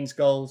Robbie Keane's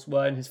goals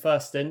were in his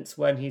first stint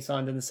when he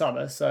signed in the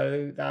summer.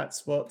 So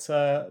that's what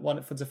won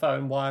it for Defoe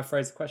and why I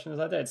phrased the question as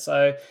I did.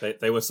 So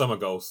they were summer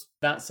goals.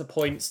 That's a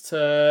point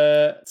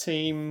to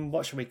team,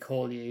 what should we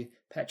call you?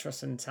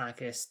 Petros and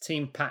Takis.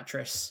 Team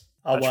Patris.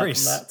 I'll work on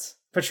that.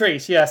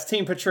 Patrice, yes.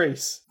 Team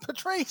Patrice.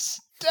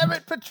 Patrice! Damn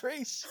it,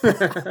 Patrice!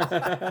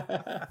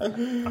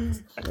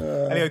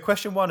 Anyway,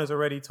 question one has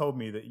already told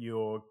me that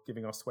you're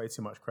giving us way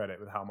too much credit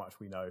with how much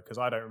we know, because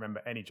I don't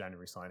remember any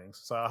January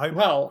signings. So I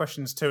hope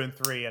questions 2 and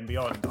 3 and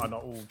beyond are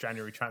not all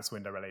January transfer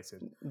window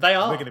related. They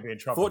are. We're going to be in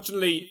trouble.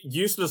 Fortunately,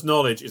 useless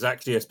knowledge is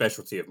actually a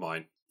specialty of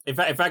mine. In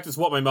fact, it's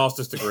what my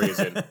master's degree is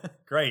in.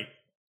 Great.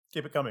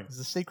 Keep it coming. It's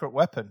a secret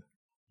weapon.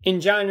 In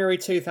January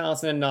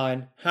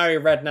 2009, Harry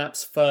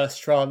Redknapp's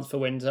first transfer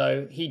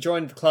window, he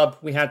joined the club.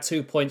 We had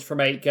 2 points from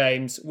 8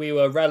 games. We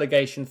were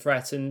relegation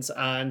threatened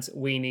and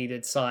we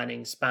needed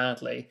signings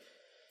badly.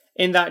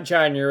 In that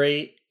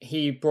January,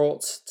 he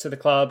brought to the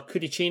club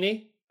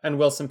Cudicini and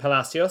Wilson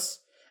Palacios,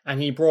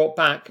 and he brought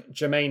back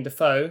Jermaine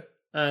Defoe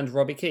and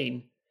Robbie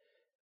Keane.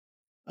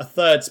 A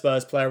third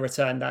Spurs player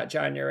returned that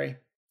January.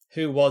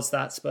 Who was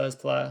that Spurs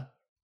player?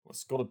 Well,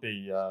 it's got to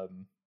be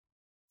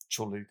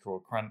Chorluka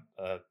or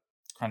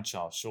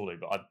Cranshaw, surely,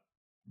 but I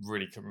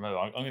really couldn't remember.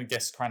 I'm going to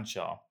guess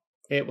Cranshaw.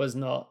 It was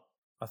not.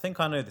 I think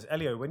I know this.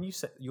 Elio, when you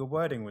said your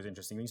wording was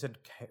interesting, when you said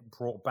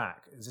brought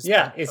back, is this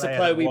it's a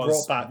player we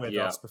brought back with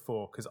us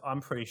before? Because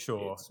I'm pretty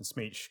sure in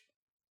Smeech,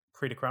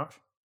 Preda Crouch?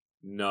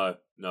 No.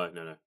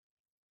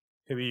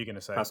 Who are you going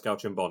to say? Pascal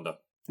Chimbonda.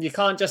 You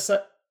can't just say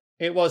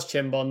it was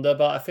Chimbonda,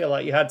 but I feel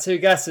like you had 2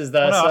 guesses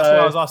there. Well,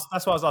 no,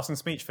 that's why I was asking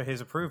Smeech for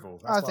his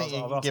approval. I think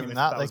you can give him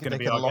that. They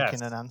can lock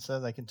in an answer.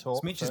 They can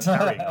talk. Smeech is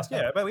carrying us.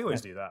 Yeah, but we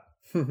always do that.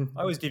 I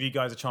always give you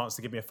guys a chance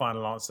to give me a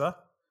final answer.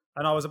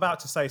 And I was about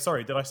to say,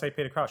 sorry, did I say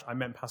Peter Crouch? I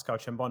meant Pascal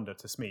Chimbonda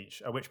to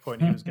Smeech, at which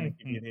point he was going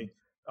to give you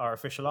our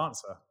official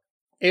answer.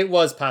 It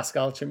was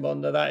Pascal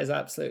Chimbonda. That is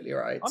absolutely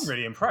right. I'm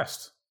really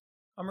impressed.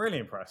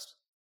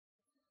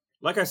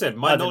 Like I said,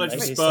 my knowledge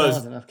of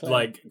Spurs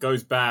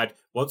goes bad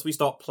once we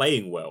start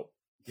playing well.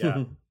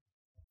 Yeah.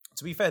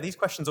 To be fair, these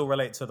questions all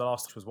relate to the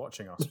last was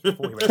watching us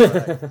before he went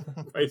to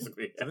play.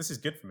 Basically. So this is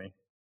good for me.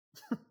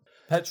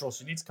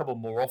 Petros, you need to come on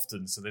more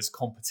often so there's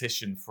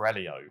competition for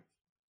Elio.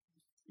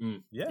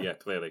 Yeah,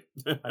 clearly.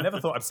 I never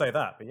thought I'd say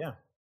that, but yeah.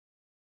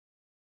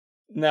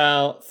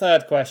 Now,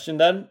 third question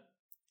then.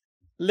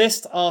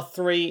 List our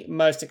 3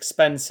 most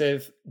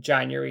expensive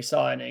January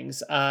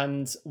signings.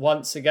 And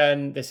once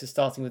again, this is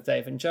starting with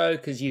Dave and Joe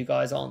because you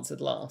guys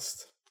answered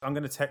last. I'm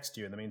going to text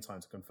you in the meantime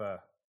to confer.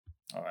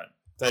 All right.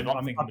 Dave,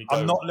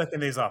 I'm not looking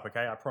these up,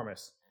 okay? I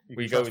promise.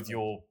 We go with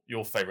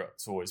your favourite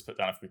to always put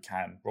down if we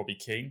can. Robbie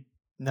Keane?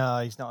 No,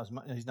 he's not as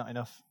much. He's not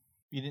enough.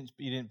 You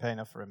didn't pay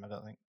enough for him, I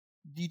don't think.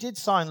 You did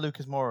sign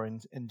Lucas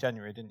Moura in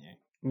January, didn't you?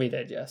 We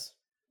did, yes.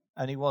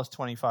 And he was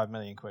 25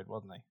 million quid,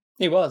 wasn't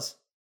he? He was.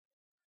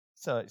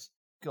 So it's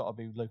got to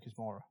be Lucas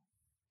Moura.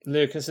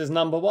 Lucas is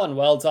number 1.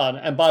 Well done.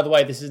 And by the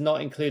way, this is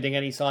not including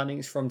any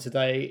signings from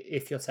today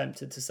if you're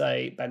tempted to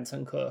say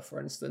Bentancur, for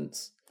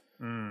instance.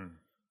 Okay.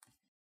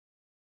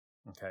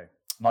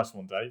 Nice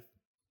one, Dave.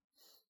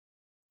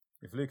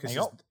 If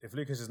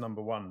Lucas is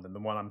number 1, then the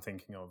one I'm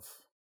thinking of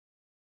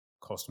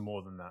cost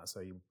more than that,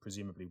 so he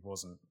presumably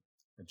wasn't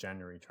a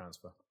January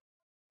transfer.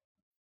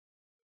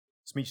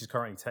 Smeech is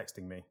currently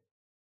texting me.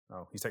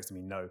 Oh, he's texting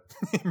me no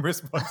in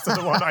response to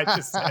the one I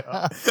just said.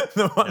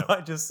 The one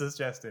I just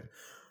suggested.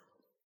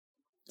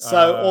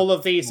 So all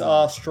of these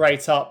are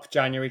straight up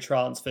January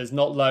transfers,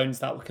 not loans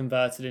that were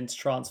converted into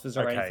transfers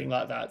or anything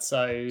like that.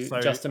 So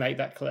just to make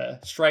that clear,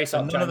 straight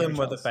up. None of them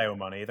January were the Bale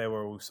money; they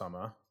were all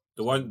summer.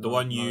 The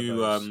one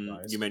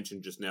you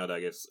mentioned just now, I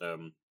guess.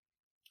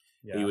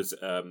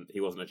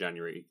 He wasn't a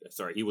January.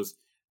 Sorry, he was.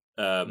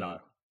 No,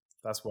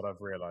 that's what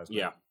I've realised.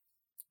 Yeah,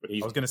 but I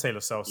was going to say Lo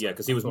Celso. Yeah,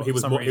 because he was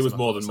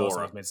more than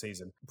Mora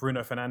mid-season.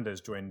 Bruno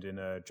Fernandes joined in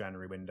a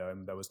January window,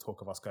 and there was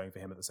talk of us going for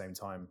him at the same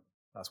time.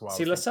 That's why.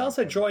 See, Lo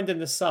Celso joined in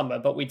the summer,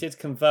 but we did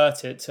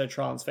convert it to a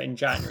transfer in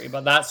January.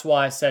 But that's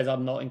why I said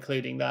I'm not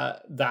including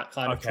that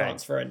kind of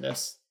transfer in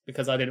this,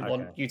 because I didn't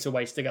want you to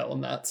waste a go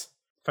on that.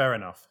 Fair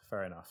enough.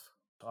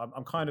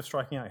 I'm kind of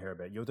striking out here a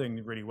bit. You're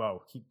doing really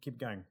well. Keep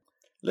going.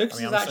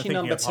 Lucas is actually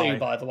number 2,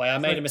 by the way. I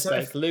made a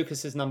mistake.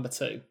 Lucas is number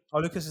 2. Oh,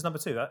 Lucas is number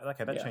 2.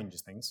 That changes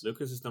things.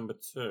 Lucas is number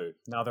 2.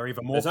 Now there are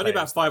even more. There's only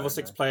about 5 or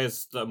 6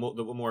 players that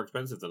were more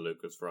expensive than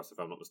Lucas for us, if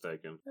I'm not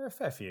mistaken. There are a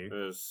fair few.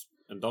 There's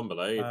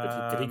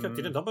Ndombele.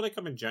 Did Ndombele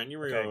come in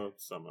January or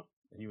summer?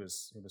 He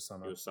was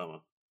summer. He was summer.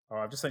 All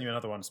right, I've just sent you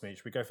another one, Smeech.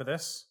 Should we go for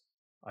this?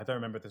 I don't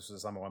remember if this was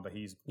a summer one, but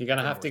You're going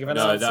to have to give an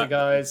answer,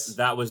 guys.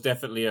 That was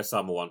definitely a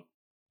summer one.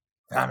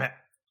 Damn it.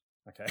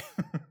 Okay.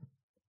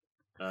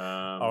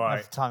 All right.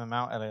 Have to time him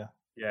out, Elio.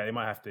 Yeah, you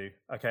might have to.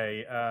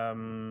 Okay. I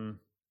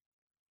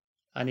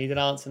need an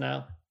answer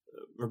now.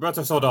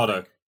 Roberto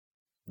Soldado.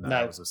 No,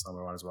 that was a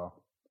summer one as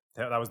well.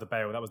 That was the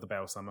Bale. That was the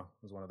Bale summer.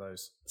 It was one of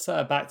those.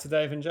 So back to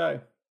Dave and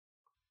Joe.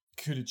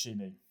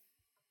 Kulusevski.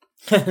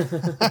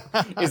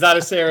 Is that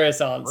a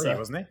serious answer? Really,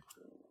 wasn't he?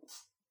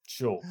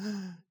 Sure.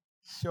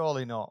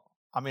 Surely not.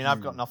 I mean,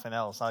 I've got nothing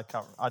else. I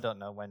don't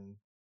know when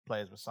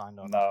players were signed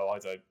on. No, I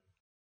don't.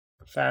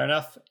 Fair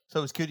enough.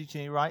 So was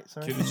Kulusevski right?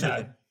 Sorry.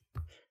 No.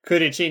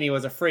 Kulusevski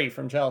was a free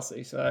from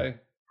Chelsea, so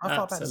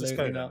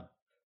absolutely not.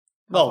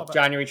 Well,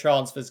 January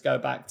transfers go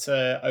back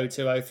to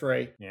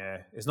 0203.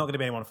 Yeah, it's not going to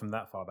be anyone from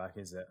that far back,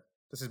 is it?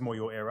 This is more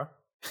your era.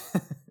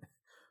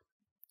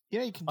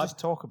 You can just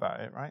talk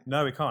about it, right?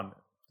 No, we can't.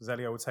 Because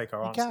Elio will take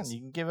our answers.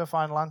 You can give a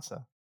final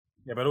answer.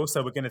 Yeah, but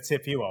also we're going to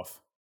tip you off.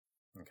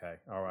 Okay,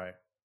 all right.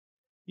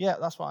 Yeah,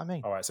 that's what I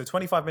mean. All right, so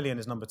 25 million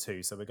is number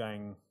 2, so we're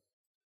going...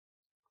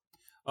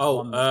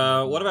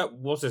 what about,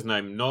 what's his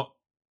name? Not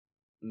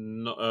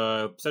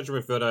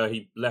central midfielder.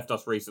 He left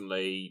us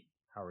recently.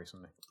 How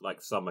recently?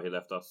 Like summer, he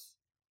left us.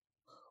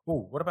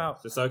 Oh, what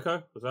about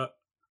Sissoko? Was that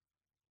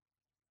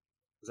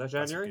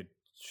January? That's a good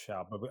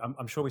shout, but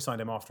I'm sure we signed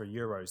him after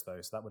Euros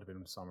though, so that would have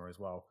been summer as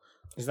well.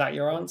 Is that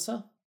your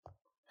answer?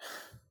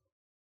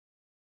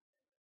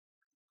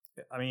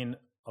 I mean,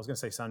 I was going to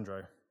say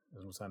Sandro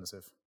as an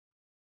alternative.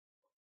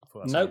 I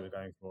thought that's what we were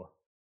going for.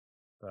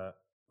 But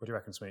what do you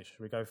reckon, Smeech? Should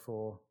we go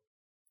for?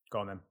 Go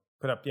on then.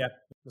 Put up. Yeah,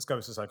 let's go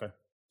with Sissoko.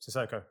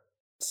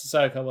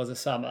 Sissoko was a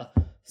summer.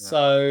 Yeah.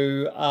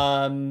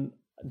 So,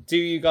 do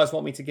you guys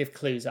want me to give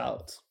clues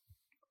out?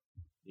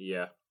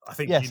 Yeah. I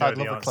think yes, you know I'd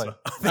the love answer.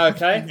 A clue.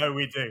 Okay. No,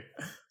 we do.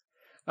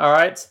 All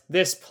right.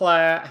 This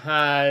player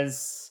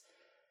has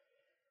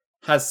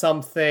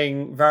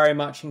something very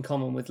much in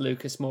common with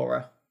Lucas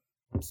Moura.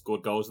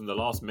 Scored goals in the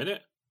last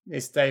minute.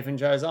 It's Dave and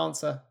Joe's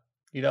answer.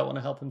 You don't want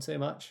to help him too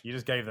much. You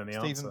just gave them the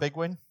answer. Stephen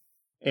Bigwin.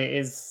 It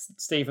is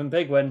Stephen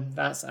Bigwin.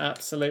 That's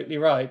absolutely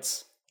right.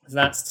 So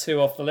that's 2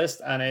 off the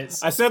list, and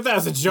it's... I said that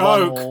as a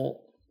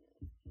joke.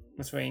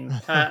 Between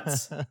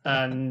Pat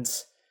and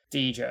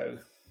Dijo.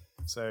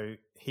 So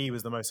he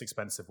was the most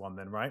expensive one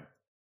then, right?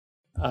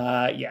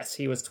 Yes,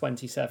 he was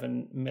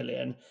 27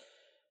 million.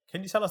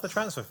 Can you tell us the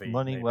transfer fee?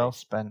 Money maybe? Well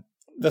spent.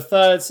 The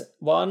third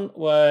one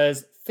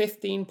was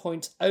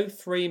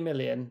 15.03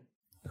 million,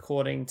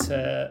 according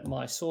to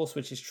my source,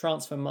 which is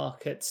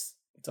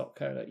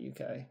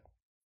transfermarkets.co.uk.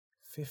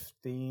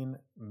 15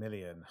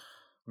 million.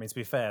 I mean, to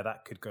be fair,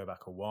 that could go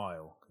back a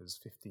while because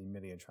 15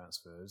 million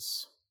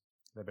transfers,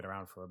 they've been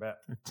around for a bit.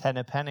 10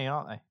 a penny,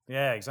 aren't they?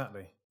 Yeah,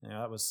 exactly.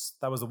 Yeah,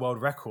 that was the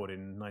world record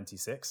in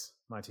 96,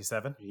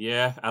 97.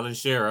 Yeah, Alan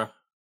Shearer.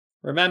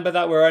 Remember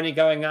that we're only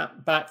going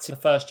back to the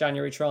first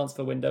January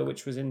transfer window,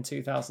 which was in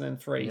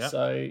 2003. Yep.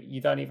 So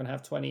you don't even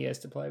have 20 years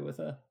to play with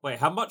her. Wait,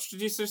 how much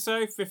did you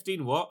say?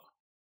 15 what?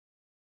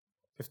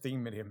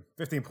 15 million.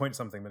 15 point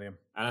something million.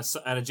 And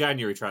a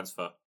January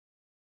transfer.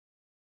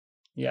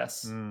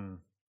 Yes.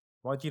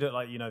 Why do you look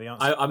like you know the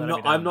answer?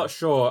 I'm not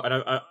sure,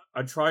 and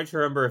I'm trying to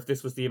remember if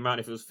this was the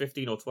amount, if it was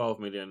 15 or 12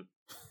 million.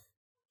 Do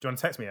you want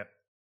to text me it?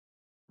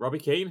 Robbie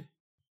Keane?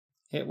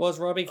 It was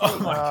Robbie Keane. Oh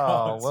my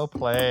God. Well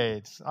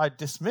played. I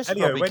dismissed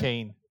Elio, Robbie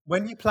Keane.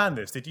 When you planned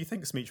this, did you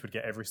think Smeech would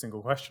get every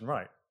single question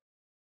right?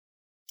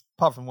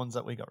 Apart from ones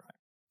that we got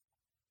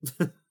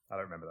right. I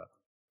don't remember that.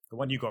 The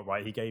one you got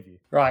right, he gave you.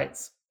 Right.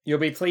 You'll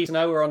be pleased to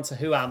know we're on to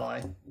Who Am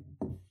I?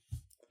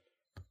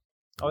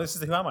 Oh, this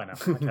is the Who Am I now?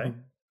 Okay.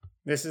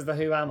 This is the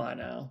Who Am I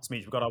now.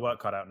 Smeech, we've got our work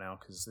cut out now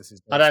because this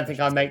is... I don't think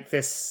I make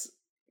this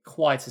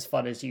quite as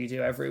fun as you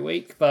do every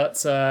week,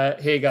 but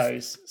here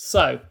goes.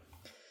 So,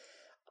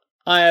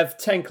 I have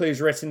 10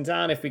 clues written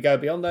down. If we go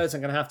beyond those, I'm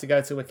going to have to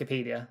go to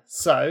Wikipedia.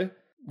 So,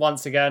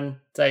 once again,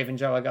 Dave and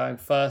Joe are going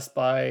first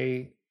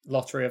by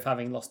lottery of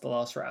having lost the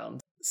last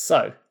round.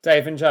 So,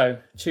 Dave and Joe,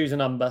 choose a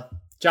number.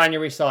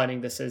 January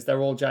signing this is. They're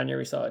all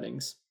January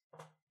signings.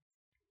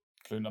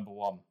 Clue number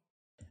 1.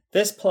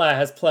 This player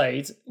has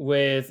played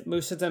with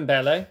Moussa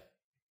Dembele,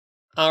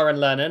 Aaron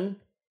Lennon,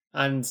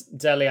 and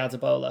Dele Alli.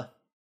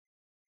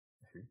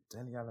 Who?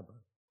 Dele Alli.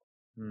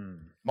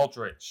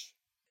 Modric.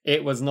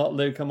 It was not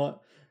Luka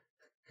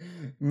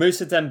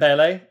Moussa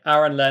Dembele,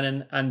 Aaron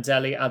Lennon, and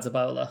Dele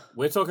Alli.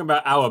 We're talking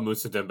about our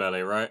Moussa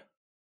Dembele, right?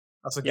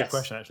 That's a good Yes.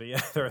 question, actually.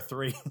 Yeah, there are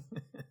 3.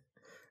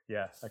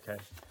 Yeah, okay.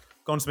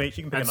 Go on, Smeech.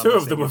 You can pick And a number. 2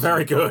 of them were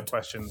very good.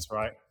 Questions,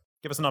 right?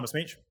 Give us a number,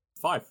 Smeech.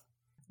 5.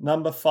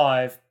 Number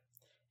 5.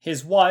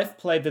 His wife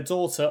played the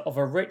daughter of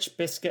a rich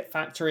biscuit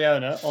factory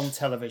owner on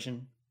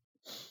television.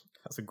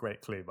 That's a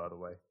great clue, by the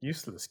way.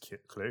 Useless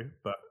clue,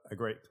 but a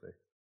great clue.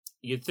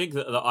 You'd think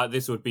that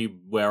this would be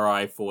where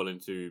I fall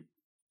into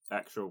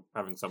actual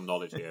having some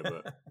knowledge here,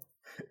 but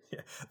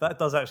Yeah, that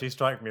does actually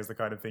strike me as the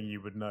kind of thing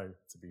you would know,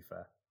 to be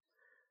fair.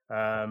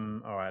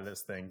 All right,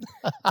 let's think.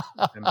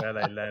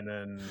 Dembele,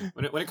 Lennon.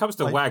 when it comes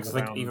to Like wags, I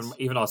think around-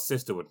 even our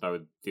sister would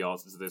know the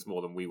answer to this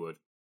more than we would.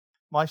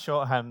 My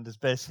shorthand has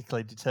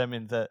basically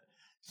determined that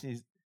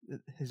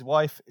his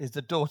wife is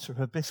the daughter of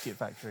a biscuit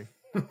factory.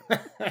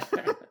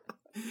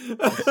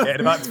 Yeah, in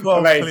about 12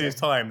 Amazing. clues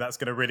time, that's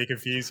going to really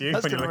confuse you.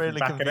 That's when going to you're really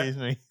looking back at confuse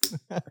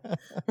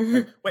me.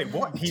 it. Wait,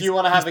 what? Do you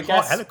want to have a he's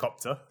part guess?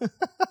 helicopter.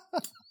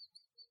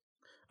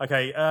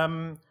 Okay,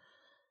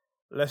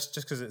 let's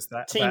just because it's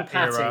that Team that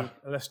Patty. era.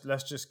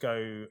 Let's just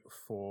go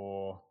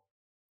for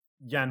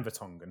Jan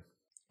Vertonghen.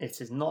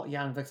 It is not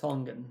Jan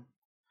Vertonghen.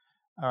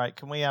 All right,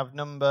 can we have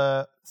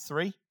number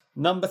 3?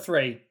 Number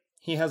 3.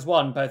 He has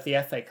won both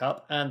the FA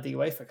Cup and the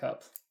UEFA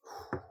Cup.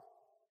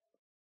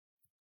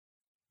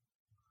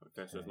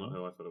 Okay, so it's not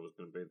who I thought it was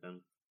going to be then.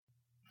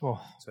 Oh,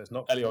 So it's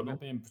not Elio, not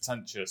being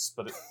pretentious,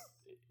 but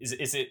is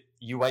it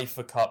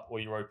UEFA Cup or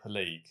Europa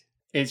League?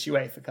 It's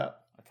UEFA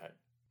Cup. Okay.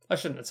 I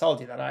shouldn't have told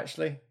you that,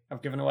 actually.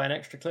 I've given away an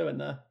extra clue in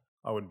there.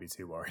 I wouldn't be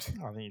too worried.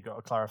 I think you've got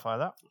to clarify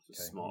that. Okay,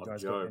 Smart you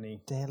guys Joe. got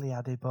any? Dele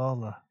Alli.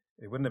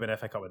 It wouldn't have been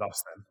FA Cup with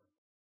us then.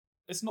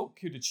 It's not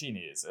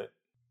Kudicini, is it?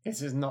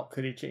 It is not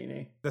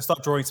Kudicini. Let's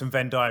start drawing some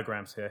Venn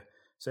diagrams here.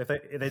 So if they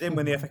didn't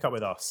win the FA Cup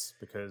with us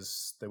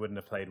because they wouldn't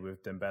have played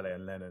with Dembele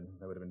and Lennon,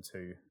 there would have been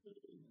 2.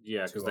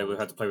 Yeah, because Too they would old. have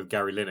had to play with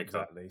Gary Lineker.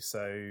 Exactly.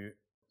 So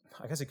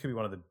I guess it could be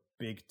one of the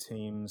big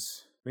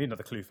teams. We need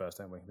another clue first,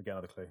 don't we? We get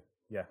another clue.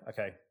 Yeah.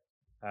 Okay.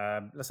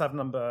 Let's have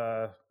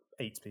number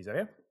 8, please,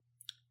 Elio.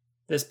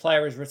 This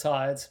player is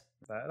retired.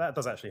 That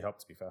does actually help,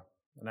 to be fair.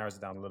 It narrows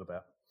it down a little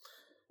bit.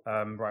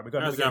 Right, we've got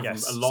Narrows another down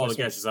guess. from a lot So of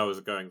guesses I was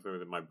going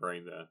through in my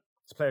brain there.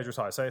 This player's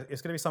retired. So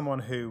it's going to be someone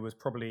who was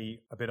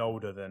probably a bit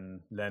older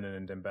than Lennon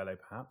and Dembele,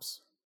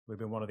 perhaps. Would have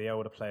been one of the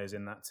older players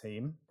in that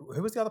team.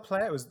 Who was the other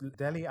player? It was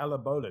Dele Alli,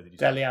 did you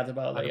say? Dele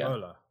Alli, yeah.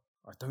 Adebola.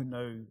 I don't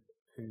know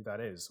who that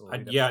is. Or who I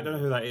don't know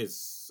who that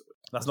is.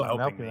 That's Not not help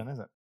helping you me. then, is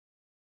it?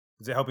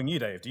 Is it helping you,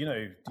 Dave? Do you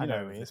know I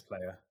know of who he this is.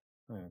 player?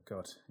 Oh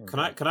God! Here we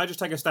Can go. I just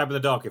take a stab in the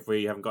dark if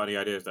we haven't got any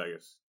ideas,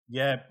 Douglas?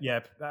 Yeah.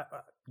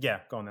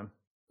 Go on then.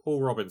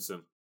 Paul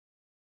Robinson.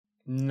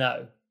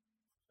 No.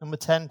 Number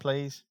 10,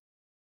 please.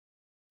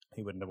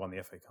 He wouldn't have won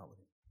the FA Cup, would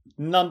he?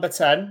 Number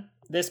 10.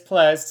 This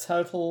player's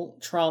total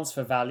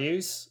transfer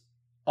values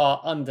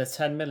are under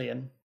 10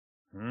 million.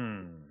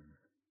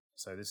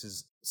 So this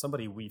is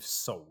somebody we've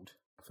sold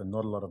for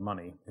not a lot of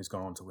money who's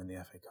gone on to win the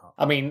FA Cup.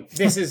 I mean,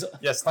 this is...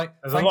 Yes, There's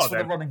a thanks lot for the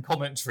there. running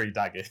commentary,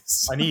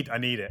 Daggis. I need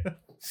it.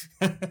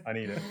 I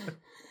need it.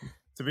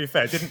 To be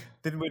fair,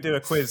 didn't we do a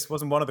quiz?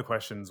 Wasn't one of the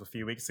questions a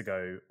few weeks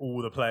ago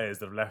all the players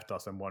that have left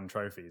us and won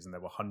trophies, and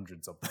there were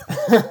hundreds of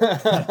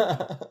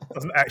them.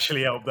 Doesn't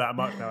actually help that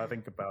much now I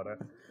think about it.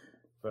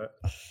 But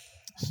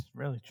It's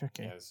really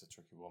tricky. Yeah, it's a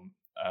tricky one.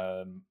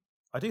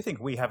 I do think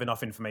we have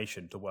enough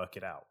information to work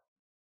it out.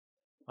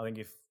 I think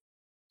if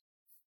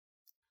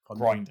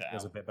Grind it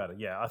is a out. bit better.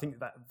 Yeah, I think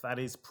that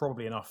is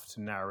probably enough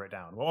to narrow it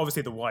down. Well,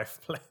 obviously the wife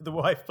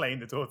playing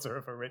the daughter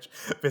of a rich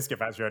biscuit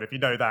factory owner. If you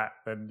know that,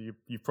 then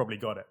you've probably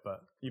got it.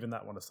 But even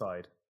that one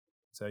aside,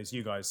 so it's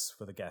you guys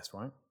for the guess,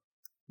 right?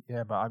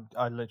 Yeah, but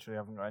I literally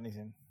haven't got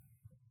anything.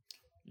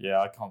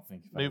 Yeah, I can't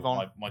think of Move anyone.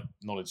 on. My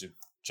knowledge of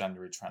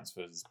January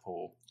transfers is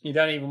poor. You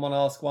don't even want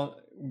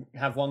to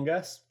have one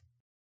guess?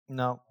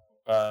 No.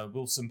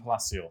 Wilson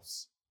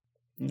Palacios.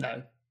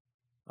 No.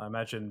 I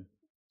imagine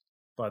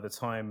by the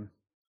time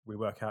we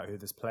work out who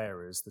this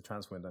player is, the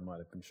transfer window might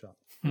have been shut.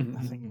 I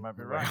think you might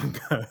be right. I'm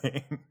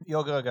going.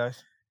 Your go,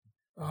 guys.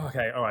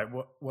 Okay, all right.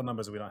 What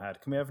numbers have we not had?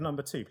 Can we have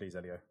number 2, please,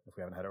 Elio, if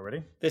we haven't had it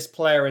already? This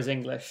player is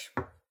English.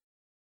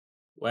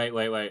 Wait.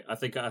 I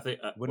think.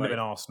 Wouldn't wait. have been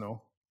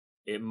Arsenal.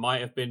 It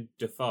might have been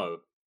Defoe.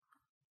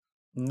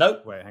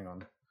 Nope. Wait, hang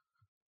on.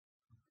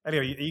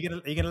 Elio, are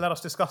you gonna let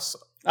us discuss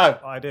Oh,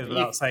 ideas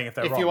without saying if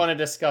they're if wrong? you want to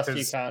discuss, you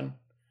 'Cause- can.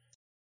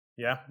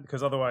 Yeah,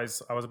 because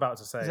otherwise, I was about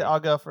to say. Is it I'll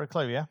go for a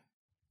clue, yeah?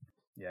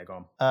 Yeah,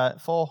 go on.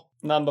 4.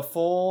 Number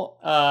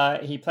 4,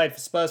 he played for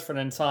Spurs for an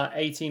entire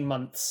 18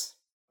 months.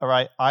 All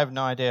right, I have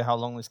no idea how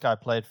long this guy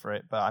played for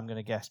it, but I'm going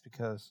to guess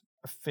because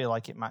I feel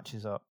like it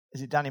matches up.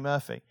 Is it Danny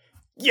Murphy?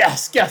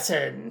 Yes, get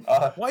in.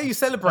 Why are you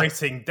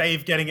celebrating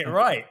Dave getting it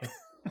right?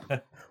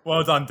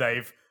 Well done,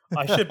 Dave.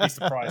 I should be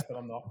surprised, but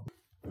I'm not.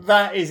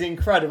 That is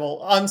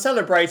incredible. I'm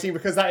celebrating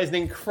because that is an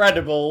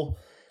incredible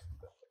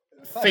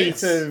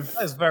feat of...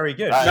 That is very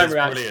good. That is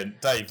memory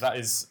brilliant, Dave.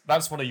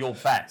 That's one of your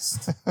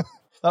best. That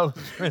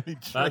was really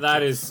true.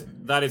 That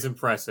is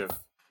impressive.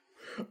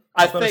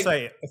 I've got to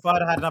say, if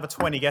I'd had another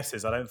 20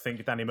 guesses, I don't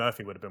think Danny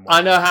Murphy would have been one.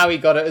 I know how he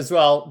got it as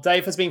well.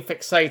 Dave has been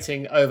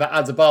fixating over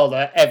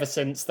Adebayo ever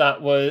since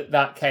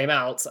that came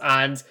out,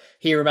 and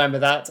he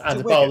remembered that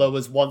Adebayo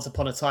was once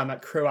upon a time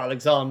at Crewe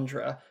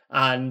Alexandra,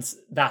 and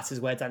that is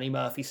where Danny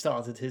Murphy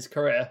started his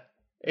career.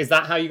 Is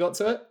that how you got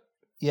to it?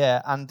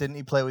 Yeah, and didn't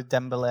he play with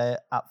Dembele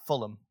at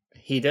Fulham?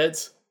 He did.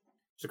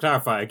 To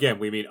clarify again,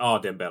 we mean our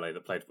Dembele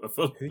that played for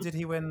Fulham. Who did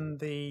he win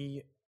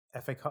the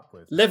FA Cup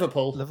with?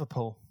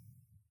 Liverpool.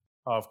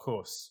 Oh, of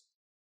course.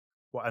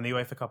 What, and the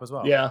UEFA Cup as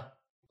well? Yeah.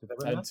 Did they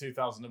win In that?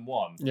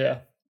 2001.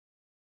 Yeah.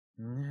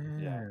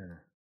 Yeah.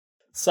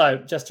 So,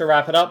 just to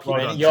wrap it up,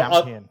 Well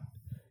done.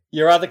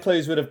 your other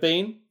clues would have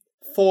been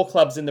 4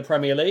 clubs in the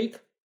Premier League,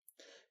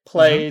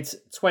 played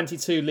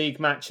 22 league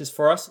matches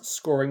for us,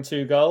 scoring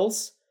 2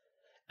 goals,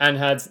 and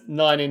had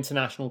 9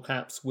 international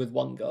caps with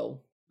 1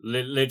 goal.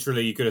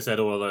 Literally, you could have said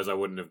all of those. I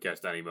wouldn't have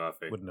guessed Danny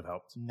Murphy. Wouldn't have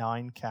helped.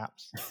 9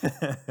 caps.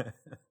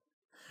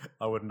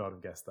 I would not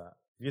have guessed that.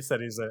 You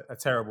said he's a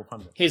terrible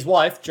pundit. His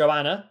wife,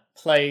 Joanna,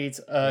 played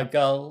a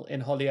girl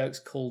in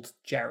Hollyoaks called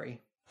Jerry,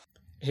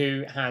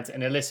 who had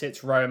an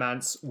illicit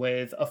romance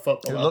with a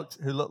footballer.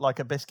 Who looked like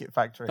a biscuit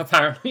factory.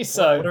 Apparently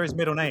so. What are his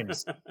middle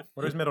names?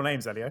 What are his middle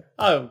names, Elio?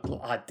 Oh,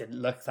 I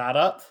didn't look that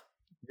up.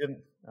 You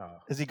didn't? Oh.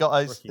 Has he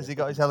got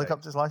his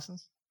helicopter's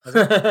license?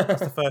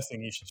 That's the first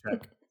thing you should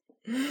check.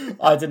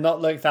 I did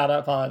not look that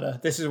up either.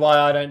 This is why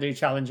I don't do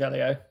Challenge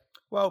Elio.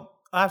 Well,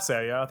 I have to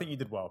say, I think you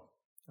did well.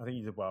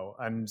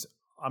 And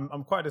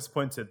I'm quite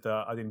disappointed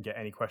that I didn't get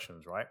any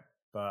questions right,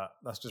 but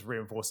that's just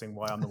reinforcing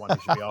why I'm the one who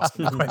should be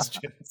asking the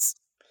questions.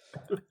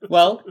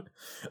 Well,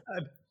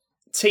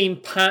 Team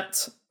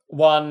Pat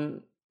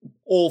won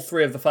all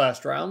 3 of the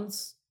first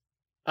rounds,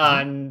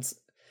 and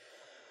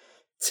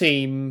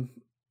Team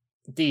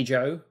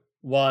Dejo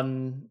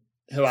won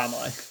Who Am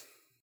I?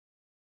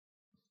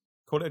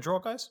 Call it a draw,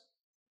 guys?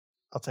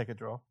 I'll take a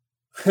draw.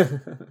 Take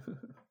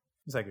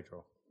a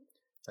draw.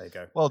 There you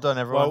go. Well done,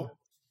 everyone.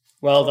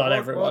 Well done,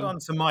 everyone. Well done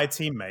to my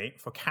teammate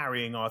for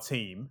carrying our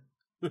team.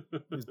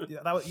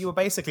 You were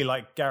basically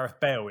like Gareth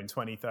Bale in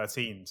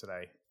 2013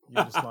 today.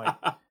 You're just like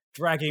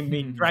dragging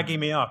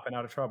me up and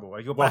out of trouble.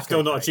 You're While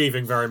still not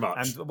achieving very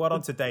much. And well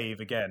done to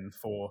Dave again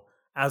for,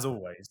 as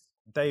always,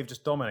 Dave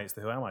just dominates the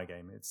Who Am I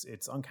game.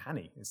 It's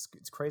uncanny. It's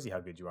crazy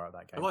how good you are at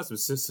that game. I like some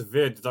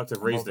severe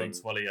deductive reasoning.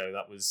 Well done to Elio.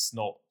 That was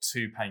not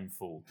too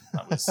painful.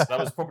 That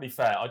was probably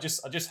fair. I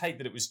just hate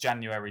that it was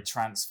January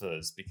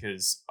transfers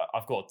because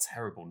I've got a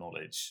terrible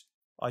knowledge.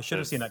 I should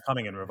have seen that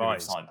coming and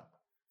revised.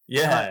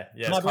 Yeah,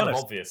 Can it's I be kind of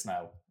honest? obvious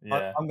now.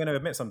 Yeah. I'm going to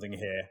admit something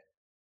here.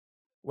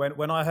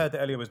 When I heard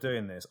that Elio was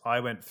doing this,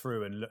 I went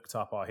through and looked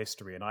up our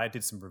history and I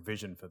did some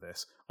revision for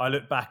this. I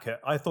looked back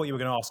I thought you were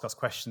going to ask us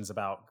questions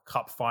about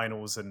cup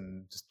finals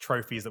and just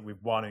trophies that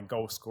we've won and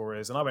goal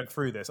scorers. And I went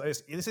through this.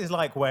 This is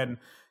like when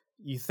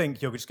you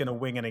think you're just going to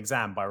wing an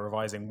exam by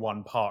revising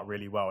one part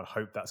really well and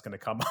hope that's going to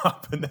come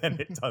up and then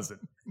it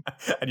doesn't.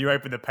 And you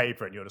open the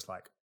paper and you're just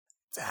like,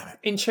 damn it.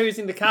 In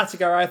choosing the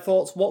category, I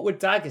thought, what would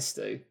Daggers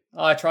do?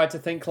 I tried to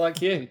think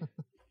like you.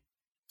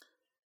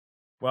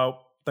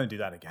 Well, don't do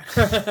that again.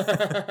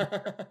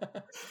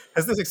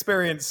 Has this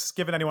experience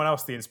given anyone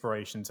else the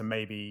inspiration to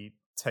maybe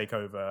take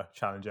over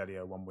Challenge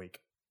Elio one week?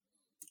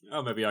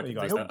 Oh, maybe I can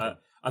guys do that.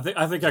 I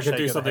think I could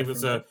do something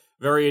that's a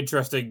very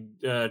interesting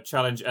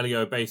Challenge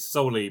Elio based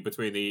solely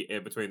between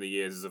the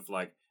years of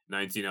like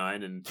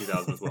 99 and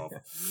 2012.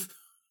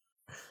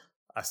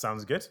 That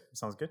sounds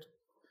good.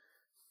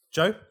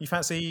 Joe, you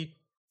fancy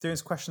doing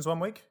some questions one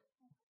week?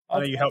 I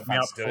know you helped me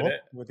out before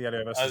with the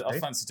Elio versus I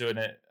fancy doing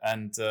it,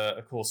 and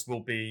of course we'll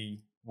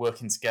be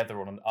working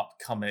together on an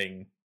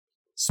upcoming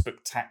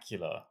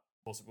spectacular.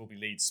 Of course, it will be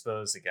Leeds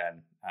Spurs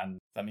again, and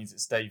that means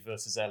it's Dave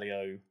versus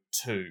Elio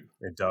 2.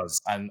 It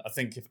does. And I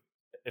think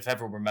if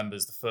everyone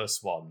remembers the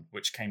first one,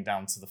 which came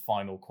down to the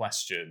final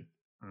question,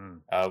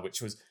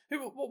 which was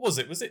what was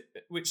it? Was it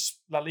which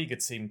La Liga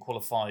team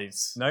qualified?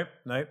 No,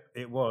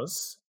 it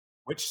was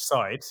which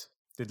side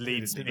did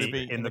Leeds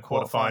beat in the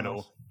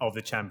quarterfinal of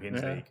the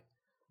Champions League?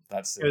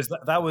 That's it.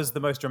 That was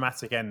the most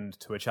dramatic end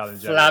to a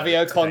challenge.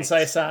 Flavio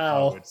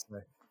Conceição.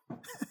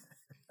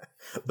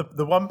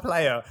 The one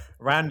player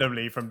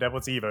randomly from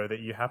Deportivo that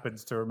you happened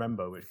to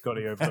remember, which got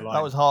you over the line.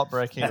 That was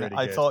heartbreaking. Really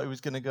I good. thought he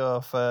was going to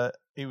go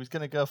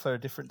for a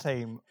different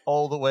team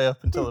all the way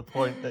up until the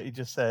point that he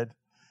just said,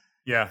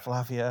 "Yeah,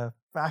 Flavio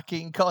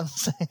backing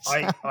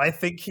Conceição." I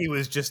think he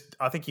was just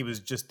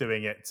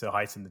doing it to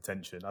heighten the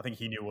tension. I think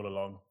he knew all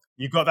along.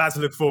 You've got that to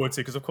look forward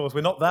to because, of course,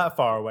 we're not that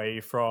far away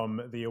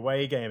from the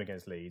away game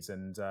against Leeds,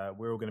 and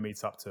we're all going to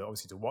meet up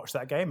to watch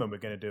that game, and we're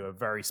going to do a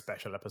very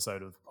special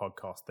episode of the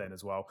podcast then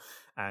as well.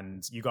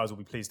 And you guys will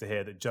be pleased to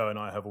hear that Joe and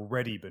I have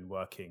already been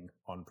working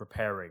on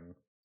preparing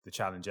the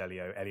challenge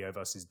Elio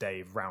versus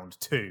Dave round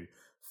 2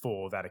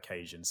 for that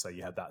occasion. So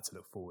you have that to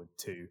look forward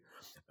to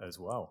as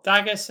well.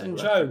 Daggis and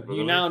Joe,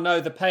 you now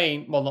know the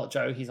pain. Well, not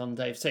Joe, he's on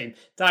Dave's team.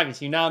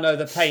 Daggis, you now know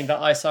the pain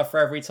that I suffer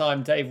every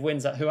time Dave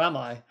wins at Who Am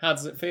I? How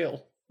does it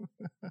feel?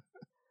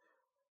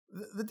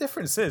 The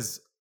difference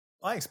is,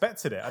 I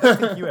expected it. I don't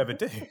think you ever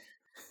do.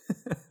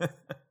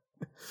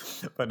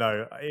 But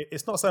no,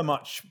 it's not so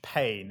much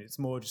pain. It's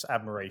more just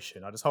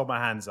admiration. I just hold my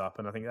hands up,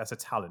 and I think that's a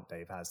talent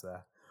Dave has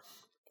there.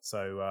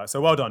 So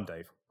well done,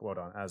 Dave. Well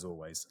done, as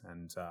always.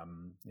 And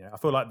I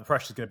feel like the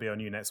pressure's going to be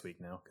on you next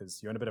week now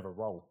because you're in a bit of a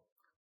roll.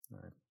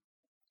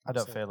 I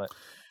don't feel it.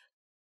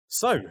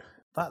 So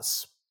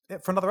that's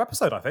it for another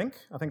episode, I think.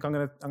 I'm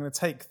going to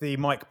take the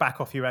mic back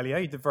off you, Elio.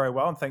 You did very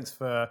well, and thanks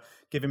for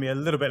giving me a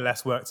little bit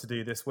less work to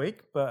do this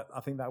week, but I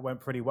think that went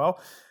pretty well.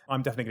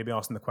 I'm definitely going to be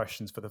asking the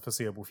questions for the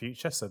foreseeable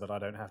future so that I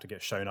don't have to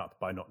get shown up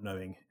by not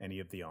knowing any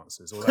of the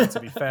answers. Although, to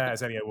be fair,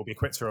 as Elio will be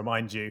quick to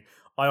remind you,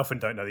 I often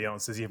don't know the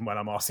answers even when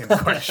I'm asking the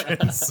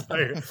questions.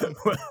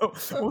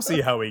 So we'll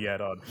see how we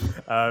get on.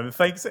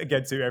 Thanks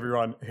again to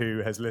everyone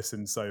who has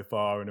listened so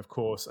far. And of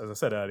course, as I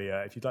said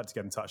earlier, if you'd like to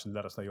get in touch and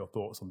let us know your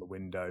thoughts on the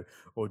window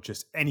or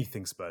just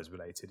anything Spurs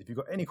related, if you've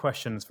got any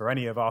questions for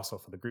any of us or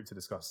for the group to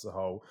discuss as a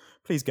whole,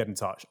 please get in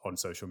touch on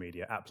social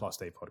media at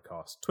 +Dave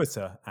Podcast,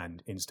 Twitter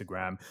and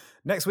Instagram.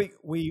 Next week,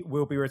 we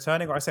will be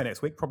returning, or I say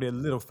next week, probably a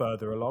little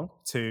further along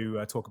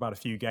to talk about a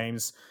few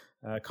games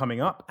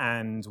coming up,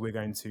 and we're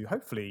going to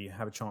hopefully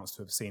have a chance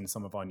to have seen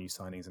some of our new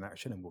signings in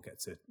action, and we'll get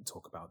to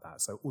talk about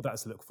that. So all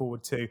that's to look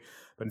forward to.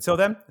 But until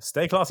then,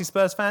 stay classy,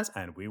 Spurs fans,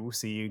 and we will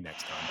see you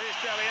next time. Here's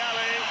Dele Alli.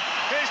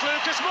 Here's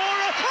Lucas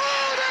Moura.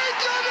 Oh,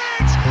 they've done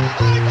it! I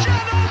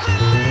cannot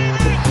believe it!